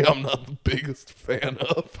maybe I'm not the biggest fan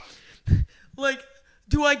of. Like,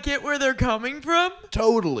 do I get where they're coming from?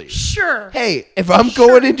 Totally. Sure. Hey, if I'm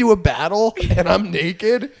going into a battle and I'm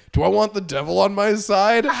naked, do I want the devil on my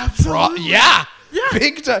side? Absolutely. Yeah. Yeah.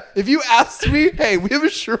 Big time. If you asked me, hey, we have a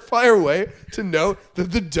surefire way to know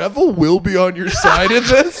that the devil will be on your side in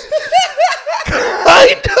this.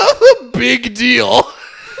 Kind of a big deal.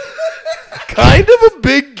 Kind of a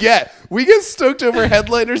big get. We get stoked over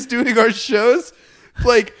headliners doing our shows.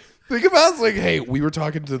 Like, think about it, like, hey, we were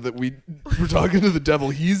talking to the devil.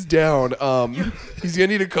 He's down. He's gonna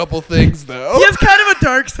need a couple things though. He has kind of a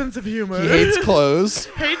dark sense of humor. He hates clothes.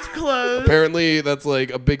 Hates clothes. Apparently, that's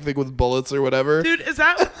like a big thing with bullets or whatever. Dude, is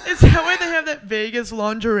that why they have that Vegas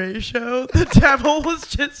lingerie show? The devil was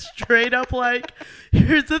just straight up like,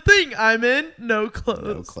 here's the thing, I'm in, no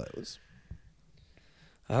clothes. clothes.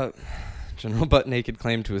 General Butt Naked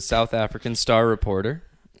claimed to a South African Star reporter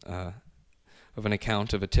of an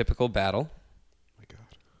account of a typical battle. My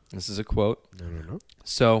God. This is a quote. No.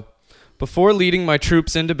 So, before leading my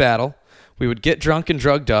troops into battle, we would get drunk and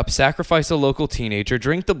drugged up, sacrifice a local teenager,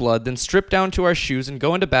 drink the blood, then strip down to our shoes and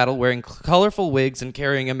go into battle wearing colorful wigs and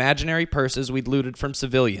carrying imaginary purses we'd looted from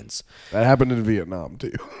civilians. That happened in Vietnam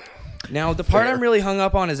too. Now, the part I'm really hung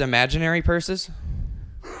up on is imaginary purses.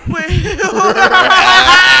 Wait,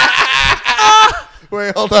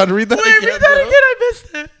 Wait, hold on. Read that again. read that again. I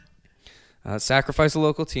missed it. Sacrifice a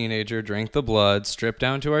local teenager, drink the blood, strip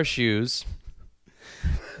down to our shoes,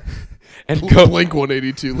 and go Blink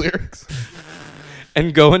 182 lyrics.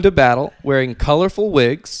 and go into battle wearing colorful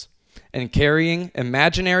wigs and carrying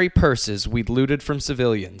imaginary purses we'd looted from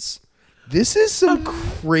civilians. This is some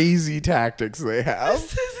crazy tactics they have.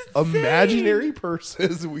 This is insane. Imaginary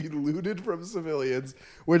purses we looted from civilians,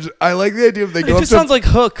 which I like the idea of they It go just up to sounds like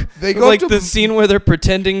Hook. They go like up to the scene where they're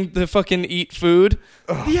pretending to fucking eat food.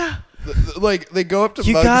 Yeah. Like they go up to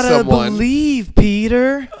You mug gotta someone. believe,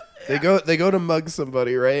 Peter. They go to mug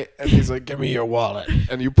somebody, right? And he's like, "Give me your wallet."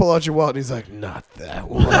 And you pull out your wallet, and he's like, "Not that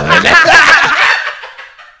one."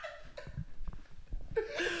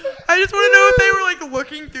 I just want to know if they were like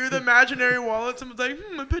looking through the imaginary wallets and was like,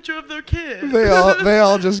 a picture of their kid. they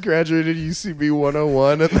all just graduated UCB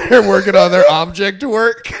 101, and they're working on their object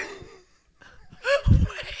work.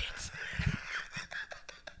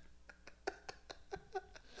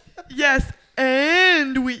 Yes,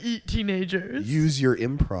 and we eat teenagers. Use your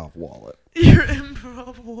improv wallet. Your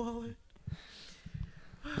improv wallet.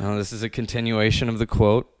 Well, this is a continuation of the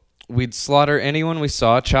quote. We'd slaughter anyone we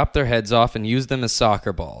saw, chop their heads off, and use them as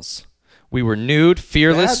soccer balls. We were nude, That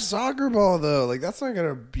fearless. soccer ball, though, like that's not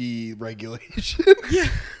gonna be regulation. Yeah.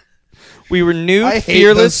 We were nude, I hate those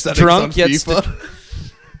fearless, settings drunk, on yet FIFA.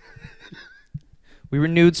 we were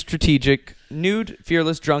nude,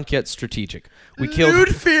 fearless, drunk, yet strategic. We killed.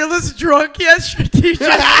 Nude, fearless, drunk, yet strategic. Me.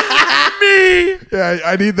 Yeah,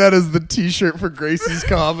 I need that as the T-shirt for Gracie's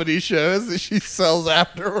comedy shows that she sells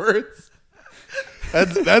afterwards.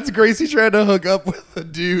 That's Gracie trying to hook up with a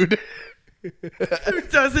dude. Who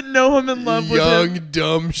doesn't know I'm in love with Young, him?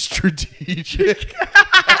 dumb, strategic,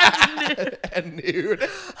 and nude.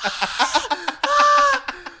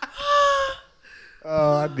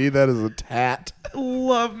 Oh, I need that as a tat.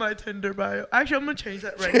 Love my Tinder bio. Actually, I'm gonna change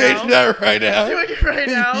that right Change now. that right now. Doing it right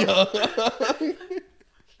now. Young,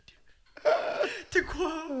 To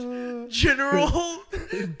quote General.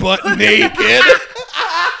 butt naked.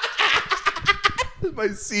 My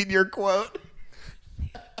senior quote.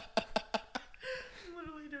 I'm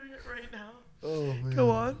literally doing it right now. Oh man.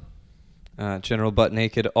 Go on. General Butt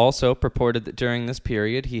Naked also purported that during this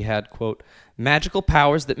period he had, quote, magical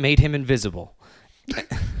powers that made him invisible.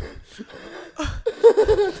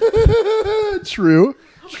 True.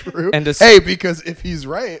 And a- Hey, because if he's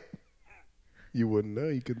right, you wouldn't know.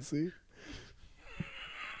 You can see.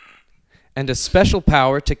 And a special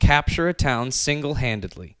power to capture a town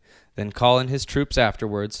single-handedly, then call in his troops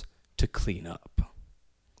afterwards to clean up.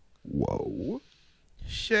 Whoa.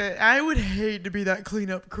 Shit, I would hate to be that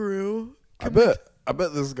cleanup crew. I bet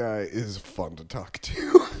this guy is fun to talk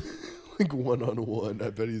to. Like one-on-one. I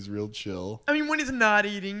bet he's real chill. I mean, when he's not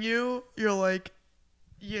eating you, you're like,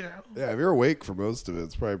 you know. Yeah, if you're awake for most of it,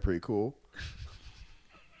 it's probably pretty cool.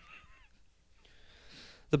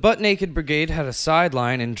 The Butt Naked Brigade had a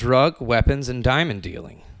sideline in drug, weapons, and diamond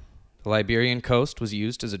dealing. The Liberian coast was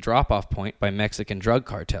used as a drop-off point by Mexican drug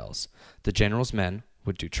cartels. The general's men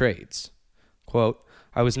would do trades. Quote,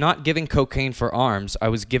 I was not giving cocaine for arms. I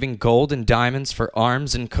was giving gold and diamonds for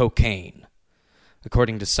arms and cocaine.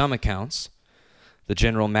 According to some accounts, the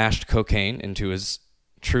general mashed cocaine into his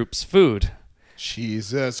troops' food.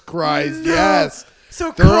 Jesus Christ, No. yes.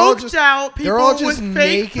 So They're all coked just- out people They're all just with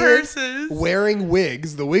fake naked, purses. wearing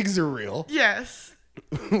wigs. The wigs are real. Yes.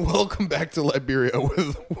 Welcome back to Liberia,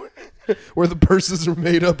 where the purses are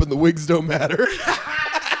made up and the wigs don't matter.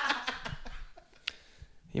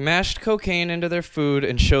 He mashed cocaine into their food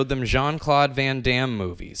and showed them Jean-Claude Van Damme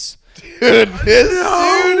movies. Dude, this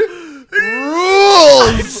dude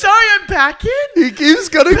rules. Sorry, I'm back in. He keeps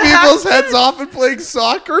cutting people's heads off and playing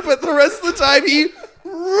soccer, but the rest of the time he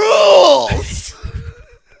rules.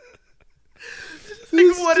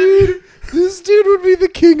 What if- This dude would be the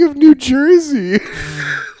king of New Jersey.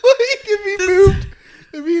 Like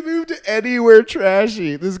if he moved to anywhere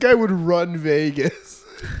trashy, this guy would run Vegas.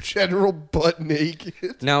 General Butt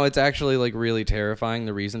Naked. Now, it's actually, like, really terrifying,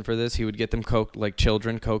 the reason for this. He would get them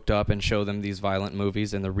children coked up and show them these violent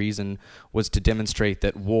movies, and the reason was to demonstrate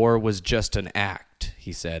that war was just an act,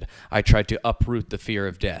 he said. I tried to uproot the fear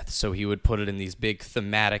of death, so he would put it in these big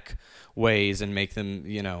thematic ways and make them,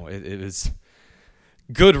 you know, it was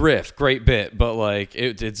good riff, great bit, but, like,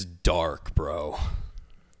 it's dark, bro.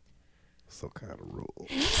 So kind of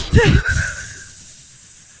rules.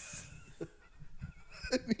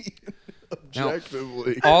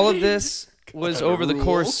 Objectively. All of this was Kinda over the rules.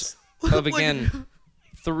 course of, again,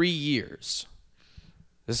 3 years.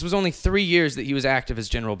 This was only 3 years that he was active as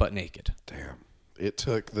General Butt Naked. Damn. It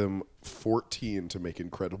took them 14 to make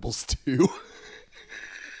Incredibles 2.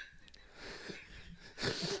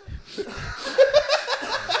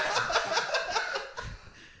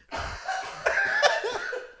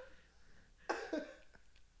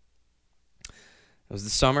 It was the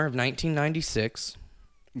summer of 1996.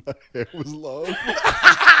 My hair was long.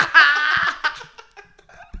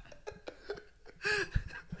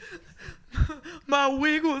 My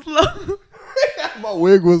wig was low. My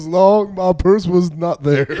wig was long. My purse was not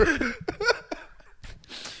there.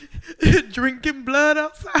 Drinking blood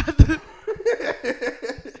outside.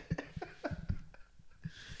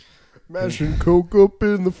 Mashing coke up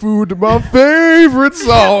in the food to my favorite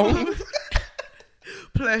song.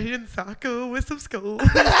 Playing soccer with some skulls.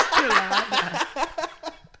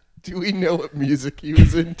 Do we know what music he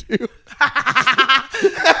was into?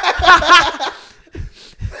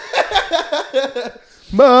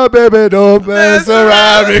 My baby don't mess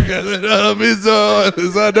around because it love me so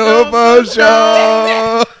as I know for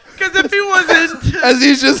sure. Because if he wasn't, As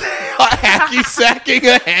he's just hacky sacking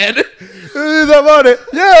ahead. I'm on it.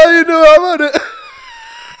 Yeah, you know I'm on it.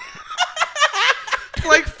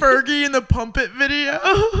 like Fergie in the Pump It video.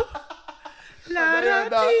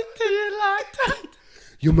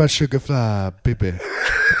 You're my sugar fly, baby.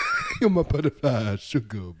 You're my butterfly,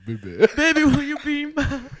 sugar, baby. Baby, will you be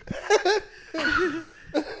mine?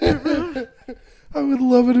 I would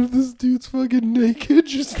love it if this dude's fucking naked,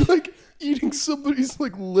 just like eating somebody's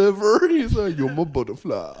like liver. He's like, you're my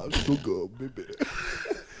butterfly, sugar, baby.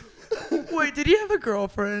 Wait, did he have a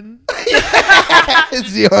girlfriend?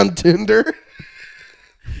 Is he on Tinder?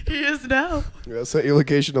 He is now. I sent your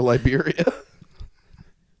location to Liberia.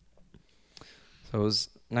 So it was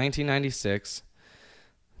 1996.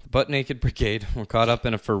 The Butt Naked Brigade were caught up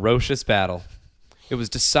in a ferocious battle. It was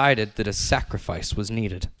decided that a sacrifice was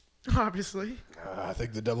needed. Obviously. I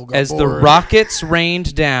think the devil got As the rockets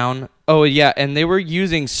rained down, oh yeah, and they were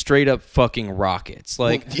using straight up fucking rockets.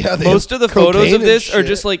 Like Well, yeah, they most have of the photos cocaine of and this are shit.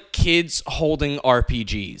 just like kids holding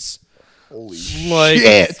RPGs. Holy Like,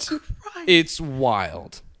 shit. It's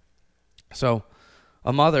wild. So,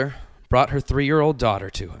 a mother brought her 3-year-old daughter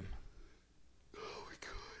to him. Oh my God.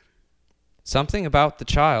 Something about the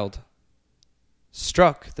child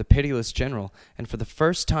struck the pitiless general, and for the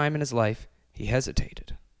first time in his life, he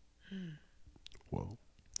hesitated. Whoa.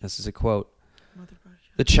 This is a quote.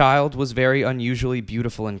 The child was very unusually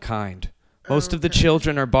beautiful and kind. Most of the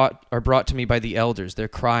children are brought to me by the elders. They're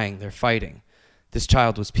crying, they're fighting. This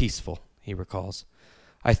child was peaceful, he recalls.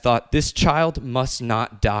 I thought, this child must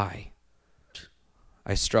not die.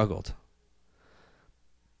 I struggled.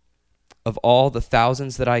 Of all the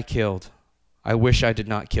thousands that I killed, I wish I did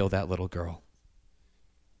not kill that little girl.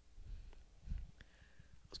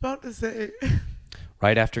 I was about to say.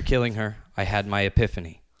 Right after killing her, I had my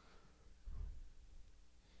epiphany.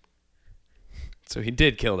 So he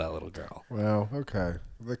did kill that little girl. Wow, okay.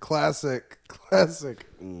 The classic.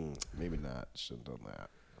 Maybe not. Shouldn't have done that.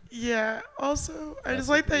 Yeah. Also, I just That's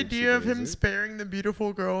like a the big idea of him daisy. sparing the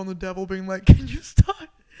beautiful girl and the devil being like, "Can you stop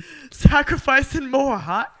sacrificing more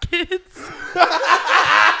hot kids?"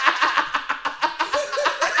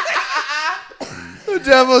 The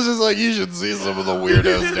devil's just like, you should see some of the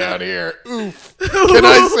weirdos down here. Oof. Can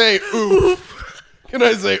I say oof? Can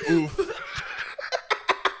I say oof?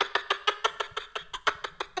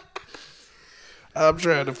 I'm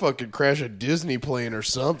trying to fucking crash a Disney plane or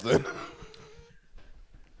something.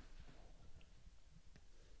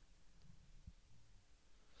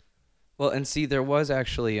 Well, and see, there was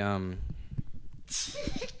actually Sorry,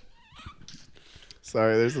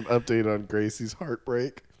 there's an update on Gracie's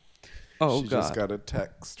heartbreak. oh She god. just got a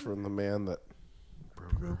text from the man that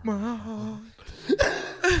broke My heart.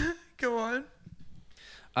 Go on.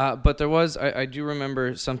 But there was, I do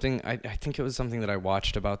remember something, I think it was something that I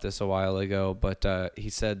watched about this a while ago, but he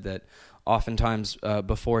said that oftentimes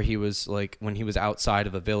before he was, like, when he was outside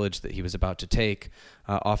of a village that he was about to take,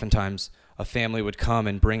 oftentimes a family would come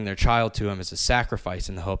and bring their child to him as a sacrifice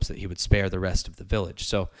in the hopes that he would spare the rest of the village.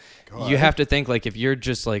 So you have to think, like, if you're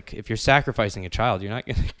just, like, if you're sacrificing a child, you're not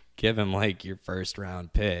going to give him, like, your first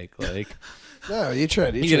round pick. Like, No, you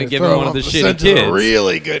tried. You're gonna give him one of the shitty to the kids.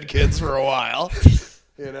 really good kids for a while.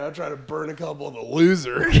 You know, try to burn a couple of the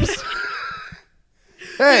losers.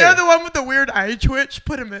 Hey, You know the one with the weird eye twitch?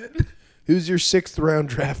 Put him in. who's your 6th round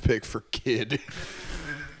draft pick for kid?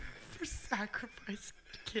 For sacrifice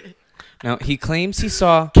kid. now, he claims he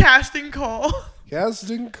saw... Casting call.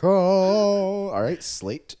 Casting call. All right,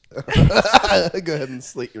 slate. Go ahead and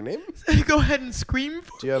slate your name. Go ahead and scream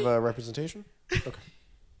for Do you have a representation? Okay,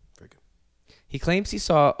 very good. He claims he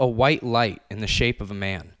saw a white light in the shape of a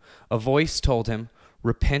man. A voice told him,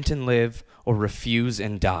 repent and live, or refuse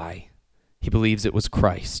and die. He believes it was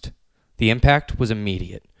Christ. The impact was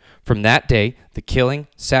immediate. From that day, the killing,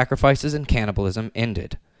 sacrifices, and cannibalism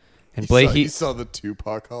ended. And You saw the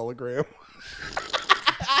Tupac hologram.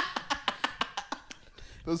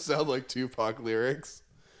 Those sound like Tupac lyrics.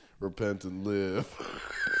 Repent and live.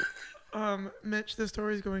 Mitch, the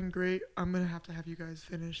story's going great. I'm gonna have to have you guys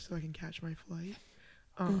finish so I can catch my flight.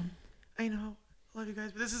 I know. Love you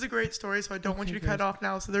guys, but this is a great story, so I don't want you to cut off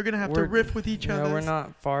now. So they're gonna have to riff with each other. No, we're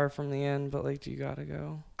not far from the end, but, like, do you gotta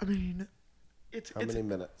go? I mean, it's How many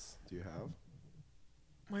minutes do you have?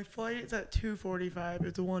 My flight is at 2:45.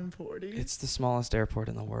 It's 1:40. It's the smallest airport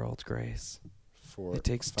in the world, Grace. It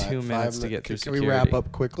takes 2 5 minutes to get through Can security. we wrap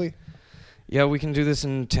up quickly? Yeah, we can do this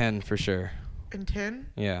in 10 for sure. In 10?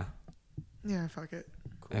 Yeah. Yeah, fuck it.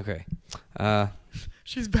 Okay.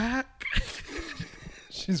 She's back.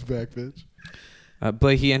 She's back, bitch.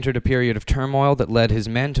 Blahey entered a period of turmoil that led his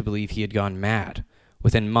men to believe he had gone mad.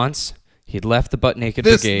 Within months, he had left the Butt Naked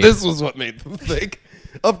Brigade. This was what made them think.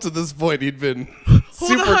 Up to this point, he'd been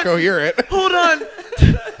super on. coherent. Hold on.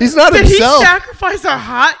 He's not Did he himself. sacrifice a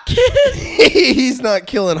hot kid? He's not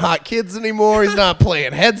killing hot kids anymore. He's not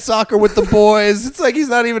playing head soccer with the boys. It's like he's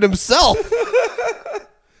not even himself.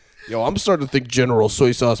 Yo, I'm starting to think General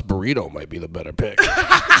Soy Sauce Burrito might be the better pick.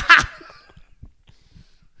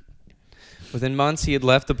 Within months, he had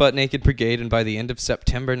left the Butt Naked Brigade, and by the end of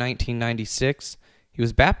September 1996, he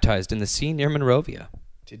was baptized in the sea near Monrovia.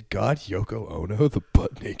 Did God Yoko Ono the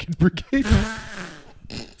Butt Naked Brigade? God,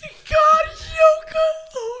 Yoko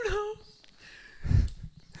Ono.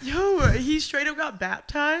 Yo, he straight up got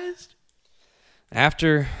baptized?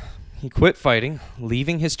 After he quit fighting,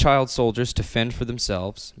 leaving his child soldiers to fend for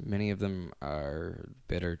themselves. Many of them are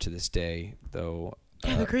bitter to this day, though.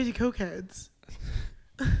 Yeah, they're crazy cokeheads.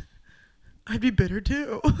 I'd be bitter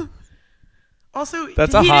too. Also,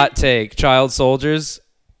 That's a he hot didn't- take. Child soldiers,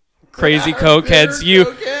 crazy cokeheads.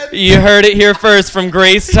 You heard it here first from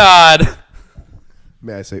Grace Todd.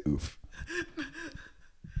 May I say oof?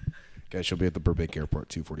 Guys, she'll be at the Burbank Airport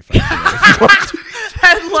 2:45.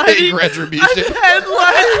 Headlighting. Take retribution. I'm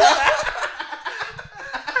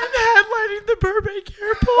headlighting the Burbank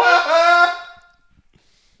Airport.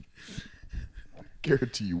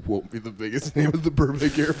 Guarantee you won't be the biggest name of the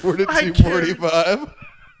Burbank Airport at I 2:45.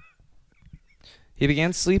 He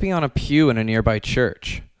began sleeping on a pew in a nearby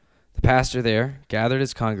church. The pastor there gathered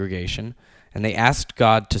his congregation, and they asked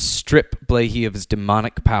God to strip Blahey of his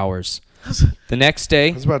demonic powers. The next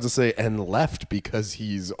day, I was about to say, and left because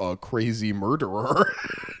he's a crazy murderer.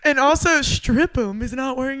 And also, strip him. He's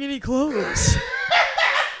not wearing any clothes.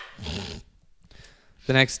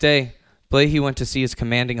 Blahey went to see his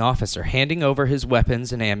commanding officer, handing over his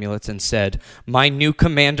weapons and amulets, and said, "My new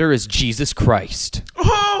commander is Jesus Christ."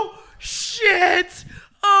 Oh, shit.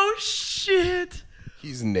 Oh, shit.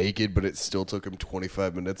 He's naked, but it still took him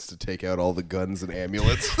 25 minutes to take out all the guns and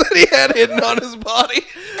amulets that he had hidden on his body.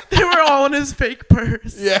 They were all in his fake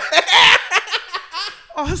purse. Yeah.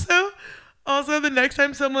 Also, the next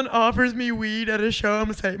time someone offers me weed at a show, I'm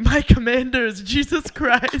going to say, my commander is Jesus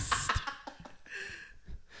Christ.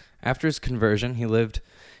 After his conversion, he lived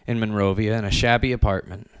in Monrovia in a shabby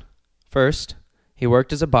apartment. First, he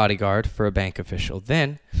worked as a bodyguard for a bank official.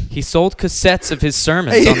 Then, he sold cassettes of his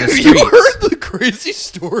sermons on the Have streets. you heard the crazy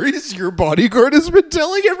stories your bodyguard has been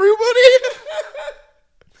telling everybody?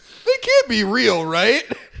 They can't be real, right?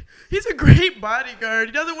 He's a great bodyguard.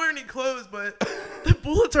 He doesn't wear any clothes, but the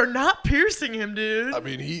bullets are not piercing him, dude. I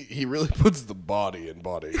mean, he really puts the body in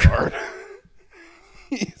bodyguard.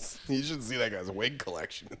 You should see that guy's wig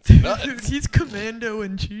collection. It's Dude, nuts. he's commando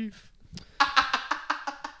in chief.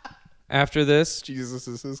 After this, Jesus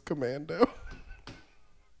is his commando.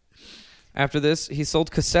 he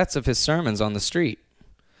sold cassettes of his sermons on the street.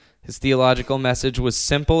 His theological message was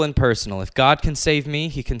simple and personal. If God can save me,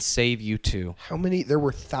 he can save you too. How many? There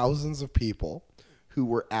were thousands of people who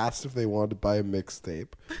were asked if they wanted to buy a mixtape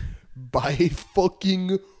by a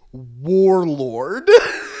fucking warlord.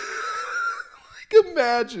 Like,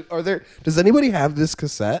 imagine. Does anybody have this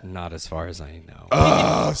cassette? Not as far as I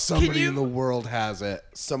know. Somebody you- in the world has it.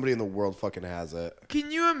 Somebody in the world fucking has it.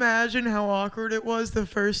 Can you imagine how awkward it was the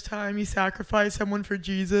first time he sacrificed someone for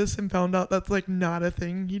Jesus and found out that's like not a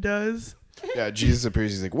thing he does? Yeah, Jesus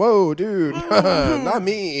appears. He's like, "Whoa, dude, not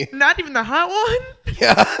me." Not even the hot one?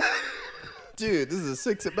 Yeah, dude, this is a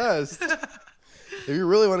 6 at best. If you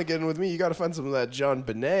really want to get in with me, you got to find some of that John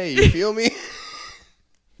Bonet. You feel me?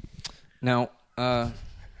 Now,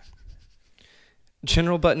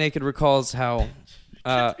 General Butt Naked recalls how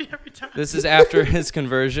Every time. this is after his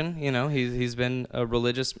conversion. You know, he's been a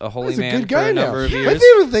holy He's a man good guy for a now. number of My years.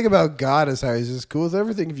 favorite thing about God is how he's just cool with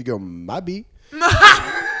everything. If you go, "Mabi."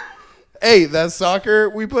 Hey, that's soccer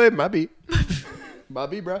we play. Mabi.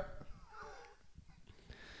 Mabi, bro.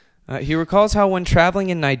 He recalls how when traveling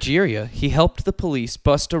in Nigeria, he helped the police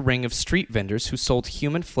bust a ring of street vendors who sold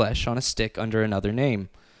human flesh on a stick under another name.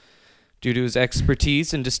 Due to his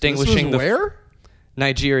expertise in distinguishing where?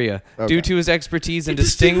 Nigeria. Okay. Due to his expertise in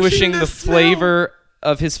Distinguishing distinguishing the the flavor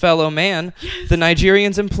of his fellow man, the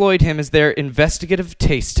Nigerians employed him as their investigative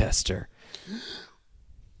taste tester.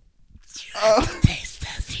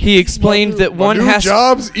 He explained that one My new has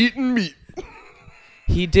job's eating meat.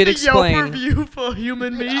 he did A Yelp explain. review for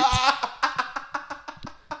human meat.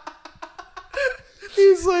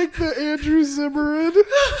 He's like the Andrew Zimmern.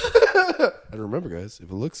 And remember, guys, if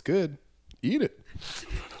it looks good, eat it.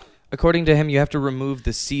 According to him, you have to remove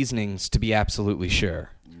the seasonings to be absolutely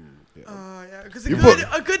sure. Yeah, because You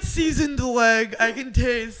a good seasoned leg I can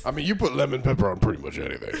taste, I mean, you put lemon pepper on pretty much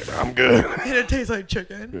anything, and I'm good. and it tastes like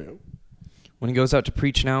chicken. Yeah. When he goes out to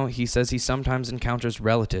preach now, he says he sometimes encounters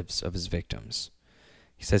relatives of his victims.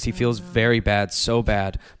 He says he feels very bad, so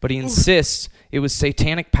bad, but he insists it was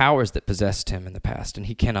satanic powers that possessed him in the past, and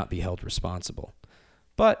he cannot be held responsible.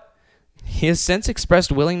 But he has since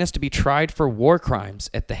expressed willingness to be tried for war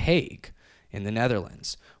crimes at The Hague in the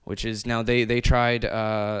Netherlands, which is now they tried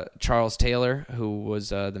Charles Taylor, who was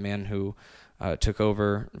the man who took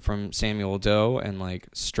over from Samuel Doe and like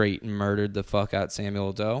straight murdered the fuck out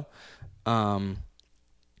Samuel Doe.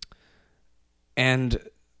 And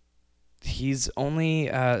he's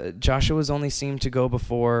only Joshua's only seemed to go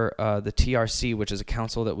before the TRC, which is a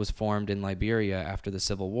council that was formed in Liberia after the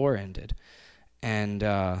Civil War ended,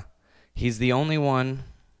 and he's the only one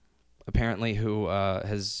apparently who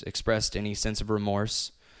has expressed any sense of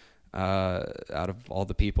remorse out of all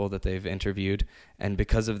the people that they've interviewed, and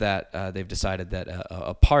because of that, they've decided that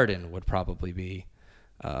a pardon would probably be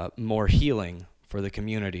more healing for the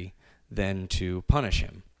community than to punish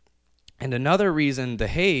him. And another reason The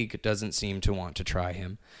Hague doesn't seem to want to try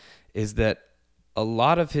him is that a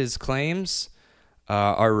lot of his claims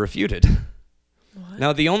are refuted. What?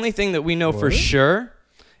 Now, the only thing that we know for sure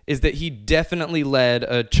is that he definitely led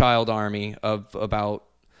a child army of about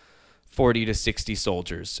 40 to 60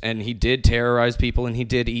 soldiers, and he did terrorize people and he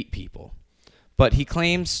did eat people. But he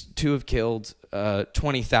claims to have killed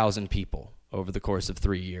 20,000 people over the course of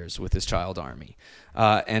 3 years with his child army.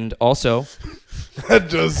 And also... That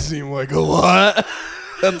does seem like a lot.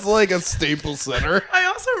 That's like a Staples Center. I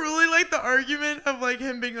also really like the argument of like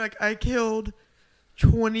him being like, I killed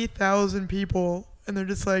 20,000 people, and they're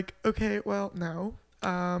just like, okay, well, no.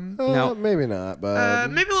 No. Maybe not, but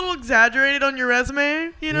Maybe a little exaggerated on your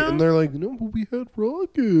resume, you know? and they're like, no, but we had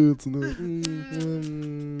rockets. And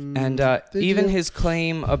even his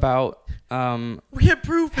claim about We have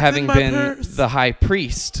proof. It's having in my been purse. the high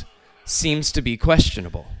priest seems to be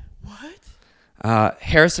questionable. What?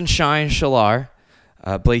 Harrison Shine Shalar,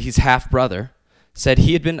 Blaihe's half-brother, said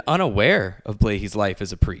he had been unaware of Blaihe's life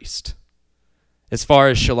as a priest. As far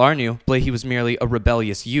as Shalar knew, Blaihe was merely a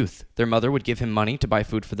rebellious youth. Their mother would give him money to buy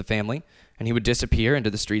food for the family, and he would disappear into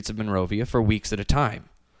the streets of Monrovia for weeks at a time.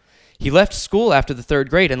 He left school after the 3rd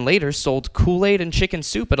grade and later sold Kool-Aid and chicken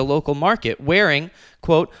soup at a local market wearing,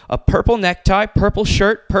 quote, a purple necktie, purple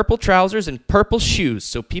shirt, purple trousers, and purple shoes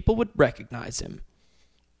so people would recognize him.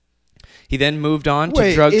 He then moved on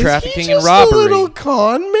to drug trafficking and robbery. A little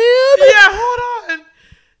con man? Yeah, hold on.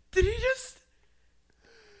 Did he just...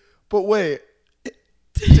 But wait,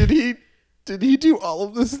 did he do all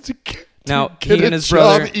of this to Now, get he a and his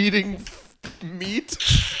job brother... eating meat?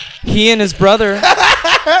 He and his brother...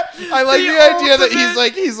 I like the idea that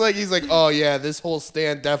ultimate- he's like, oh yeah, this whole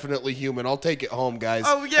stand definitely human. I'll take it home, guys.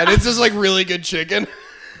 Oh, yeah. And it's just like really good chicken.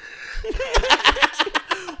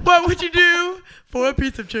 What would you do for a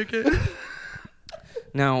piece of chicken?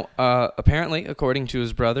 Now, apparently, according to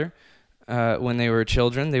his brother, when they were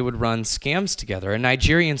children, they would run scams together. A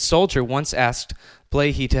Nigerian soldier once asked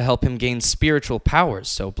Blaihe to help him gain spiritual powers,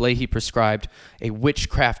 so Blaihe prescribed a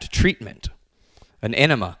witchcraft treatment, an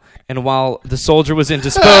enema. And while the soldier was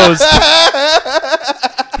indisposed,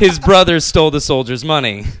 his brother stole the soldier's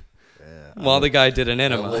money while the guy did an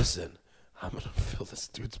enema. Listen, I'm going to fill this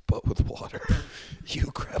dude's butt with water.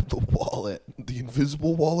 You grab the wallet. The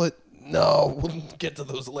invisible wallet? No, we'll get to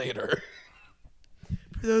those later.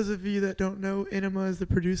 For those of you that don't know, Enema is the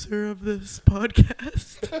producer of this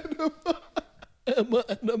podcast. Emma.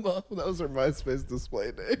 That was her MySpace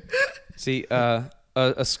display name. See, a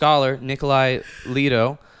scholar, Nikolai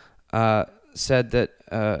Lido, said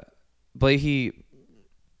that Blaihe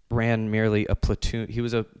ran merely a platoon. He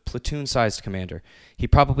was a platoon-sized commander. He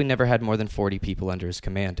probably never had more than 40 people under his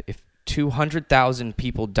command. If 200,000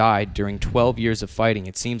 people died during 12 years of fighting,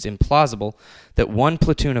 it seems implausible that one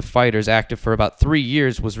platoon of fighters active for about 3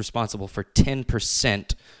 years was responsible for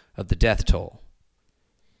 10% of the death toll.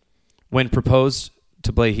 When proposed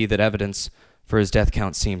to Blaihe that evidence for his death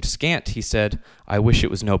count seemed scant, he said, I wish it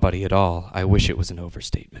was nobody at all. I wish it was an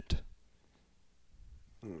overstatement.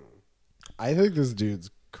 I think this dude's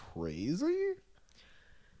crazy.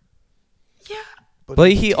 Yeah. But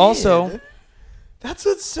Blaihe he also... did. That's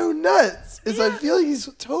what's so nuts. Is I feel like he's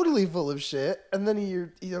totally full of shit, and then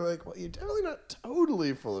you're like, well, you're definitely not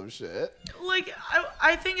totally full of shit. Like,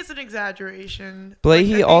 I think it's an exaggeration. Blahey Like,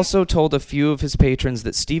 I think- also told a few of his patrons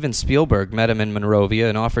that Steven Spielberg met him in Monrovia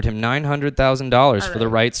and offered him $900,000 for the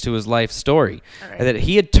rights to his life story. All right. And that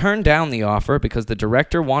he had turned down the offer because the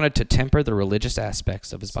director wanted to temper the religious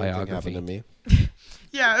aspects of his Same thing biography. happened to me.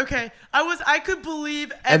 Yeah, okay. I could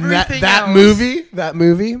believe And everything that else.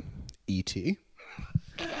 movie, E.T.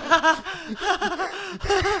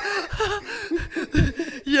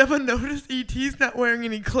 You ever notice E.T.'s not wearing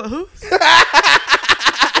any clothes?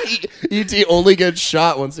 E.T. only gets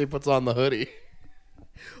shot once he puts on the hoodie.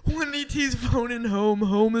 When E.T.'s phoning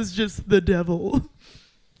home is just the devil.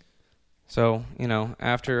 So,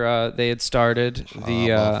 after they had started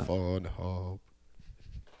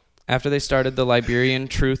after they started the Liberian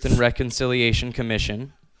Truth and Reconciliation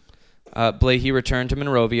Commission, Blahey returned to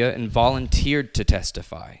Monrovia and volunteered to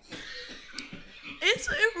testify.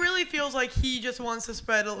 It really feels like he just wants to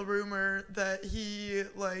spread a rumor that he,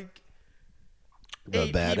 like, The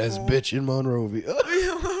ate baddest people. bitch in Monrovia.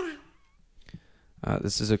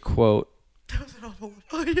 This is a quote. That was an awful.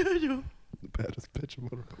 Oh, yeah. The baddest bitch in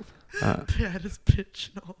Monrovia. Baddest bitch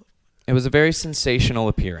in all of It was a very sensational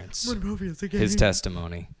appearance, Monrovia's a game. his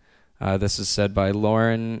testimony. This is said by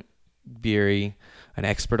Lauren Beery, an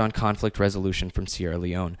expert on conflict resolution from Sierra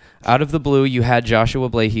Leone. Out of the blue, you had Joshua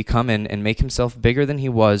Blahey come in and make himself bigger than he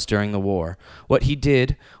was during the war. What he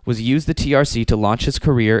did was use the TRC to launch his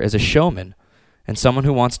career as a showman and someone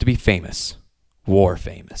who wants to be famous. War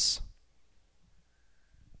famous.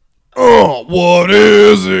 Oh, what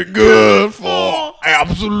is it good for?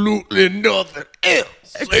 Absolutely nothing else.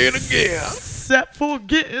 Say it again. Except for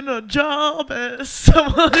getting a job as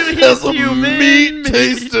someone As who's a human. meat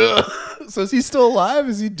taster. So is he still alive?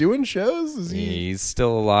 Is he doing shows? Is he? He's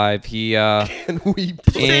still alive. He Can we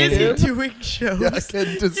Did you say, And- is he doing shows? Yeah,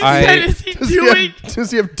 does, You I- said, is he does doing?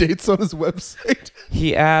 does he have dates on his website?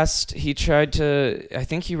 he tried to, I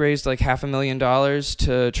think he raised like $500,000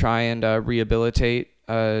 to try and rehabilitate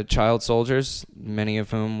child soldiers, many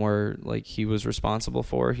of whom were like he was responsible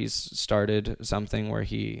for. He's started something where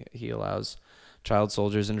he allows child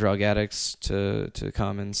soldiers and drug addicts to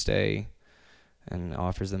come and stay and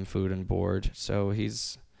offers them food and board. So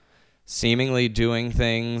he's seemingly doing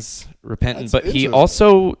things repentant, That's but he interesting.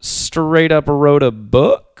 also straight up wrote a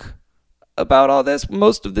book about all this.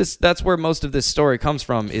 That's where most of this story comes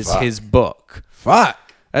from, is his book. Fuck.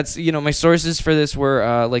 That's, my sources for this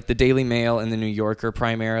were like the Daily Mail and the New Yorker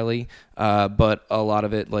primarily, but a lot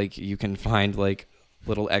of it, like, you can find like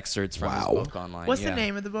little excerpts from his book online. What's yeah. the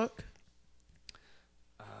name of the book?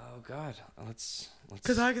 Oh God, let's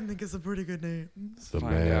Because I can think it's a pretty good name. The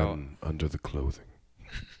Find man out. under the clothing.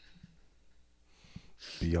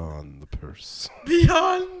 Beyond the purse.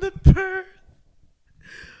 Beyond the Purse.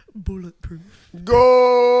 Bulletproof.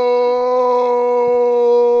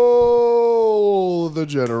 Go the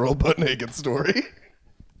General Butt Naked story.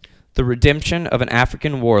 The Redemption of an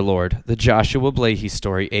African Warlord, the Joshua Blahey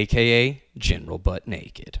story, aka General Butt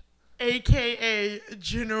Naked. AKA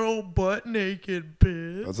General Butt Naked,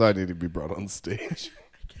 bitch. That's why I need to be brought on stage.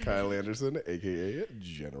 Kyle Anderson, aka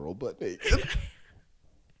General Butt Naked.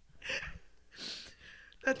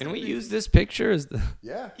 That's Oh, Can we amazing. use this picture as the?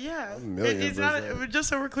 Yeah. Yeah. A million It's not, percent. just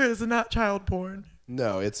so we're clear, this is not child porn.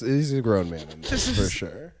 No, he's a grown man in this, for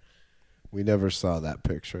sure. We never saw that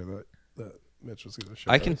picture that Mitch was going to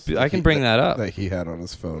show I can us. bring that up. That he had on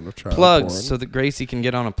his phone of child Plugs porn. so that Gracie can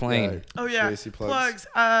get on a plane. Oh, yeah. Gracie plugs.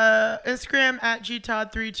 Plugs. Instagram at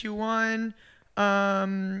gtodd321.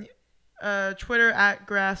 Twitter at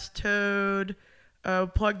GrassToad.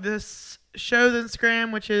 Plug this show's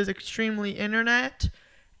Instagram, which is Extremely Internet.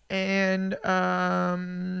 And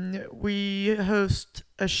we host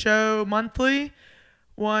a show monthly.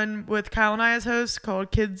 One with Kyle and I as hosts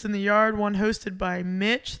called Kids in the Yard. One hosted by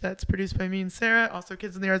Mitch. That's produced by me and Sarah. Also,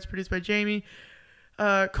 Kids in the Yard is produced by Jamie.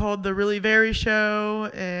 Called The Really Very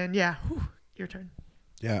Show. And yeah, your turn.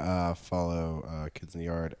 Yeah, follow Kids in the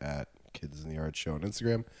Yard at Kids in the Yard Show on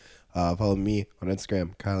Instagram. Follow me on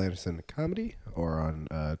Instagram, Kyle Anderson Comedy, or on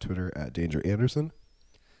Twitter at Danger Anderson.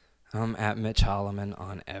 I'm at Mitch Holloman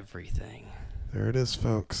on everything. There it is,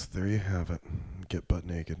 folks. There you have it. Get butt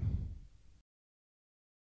naked.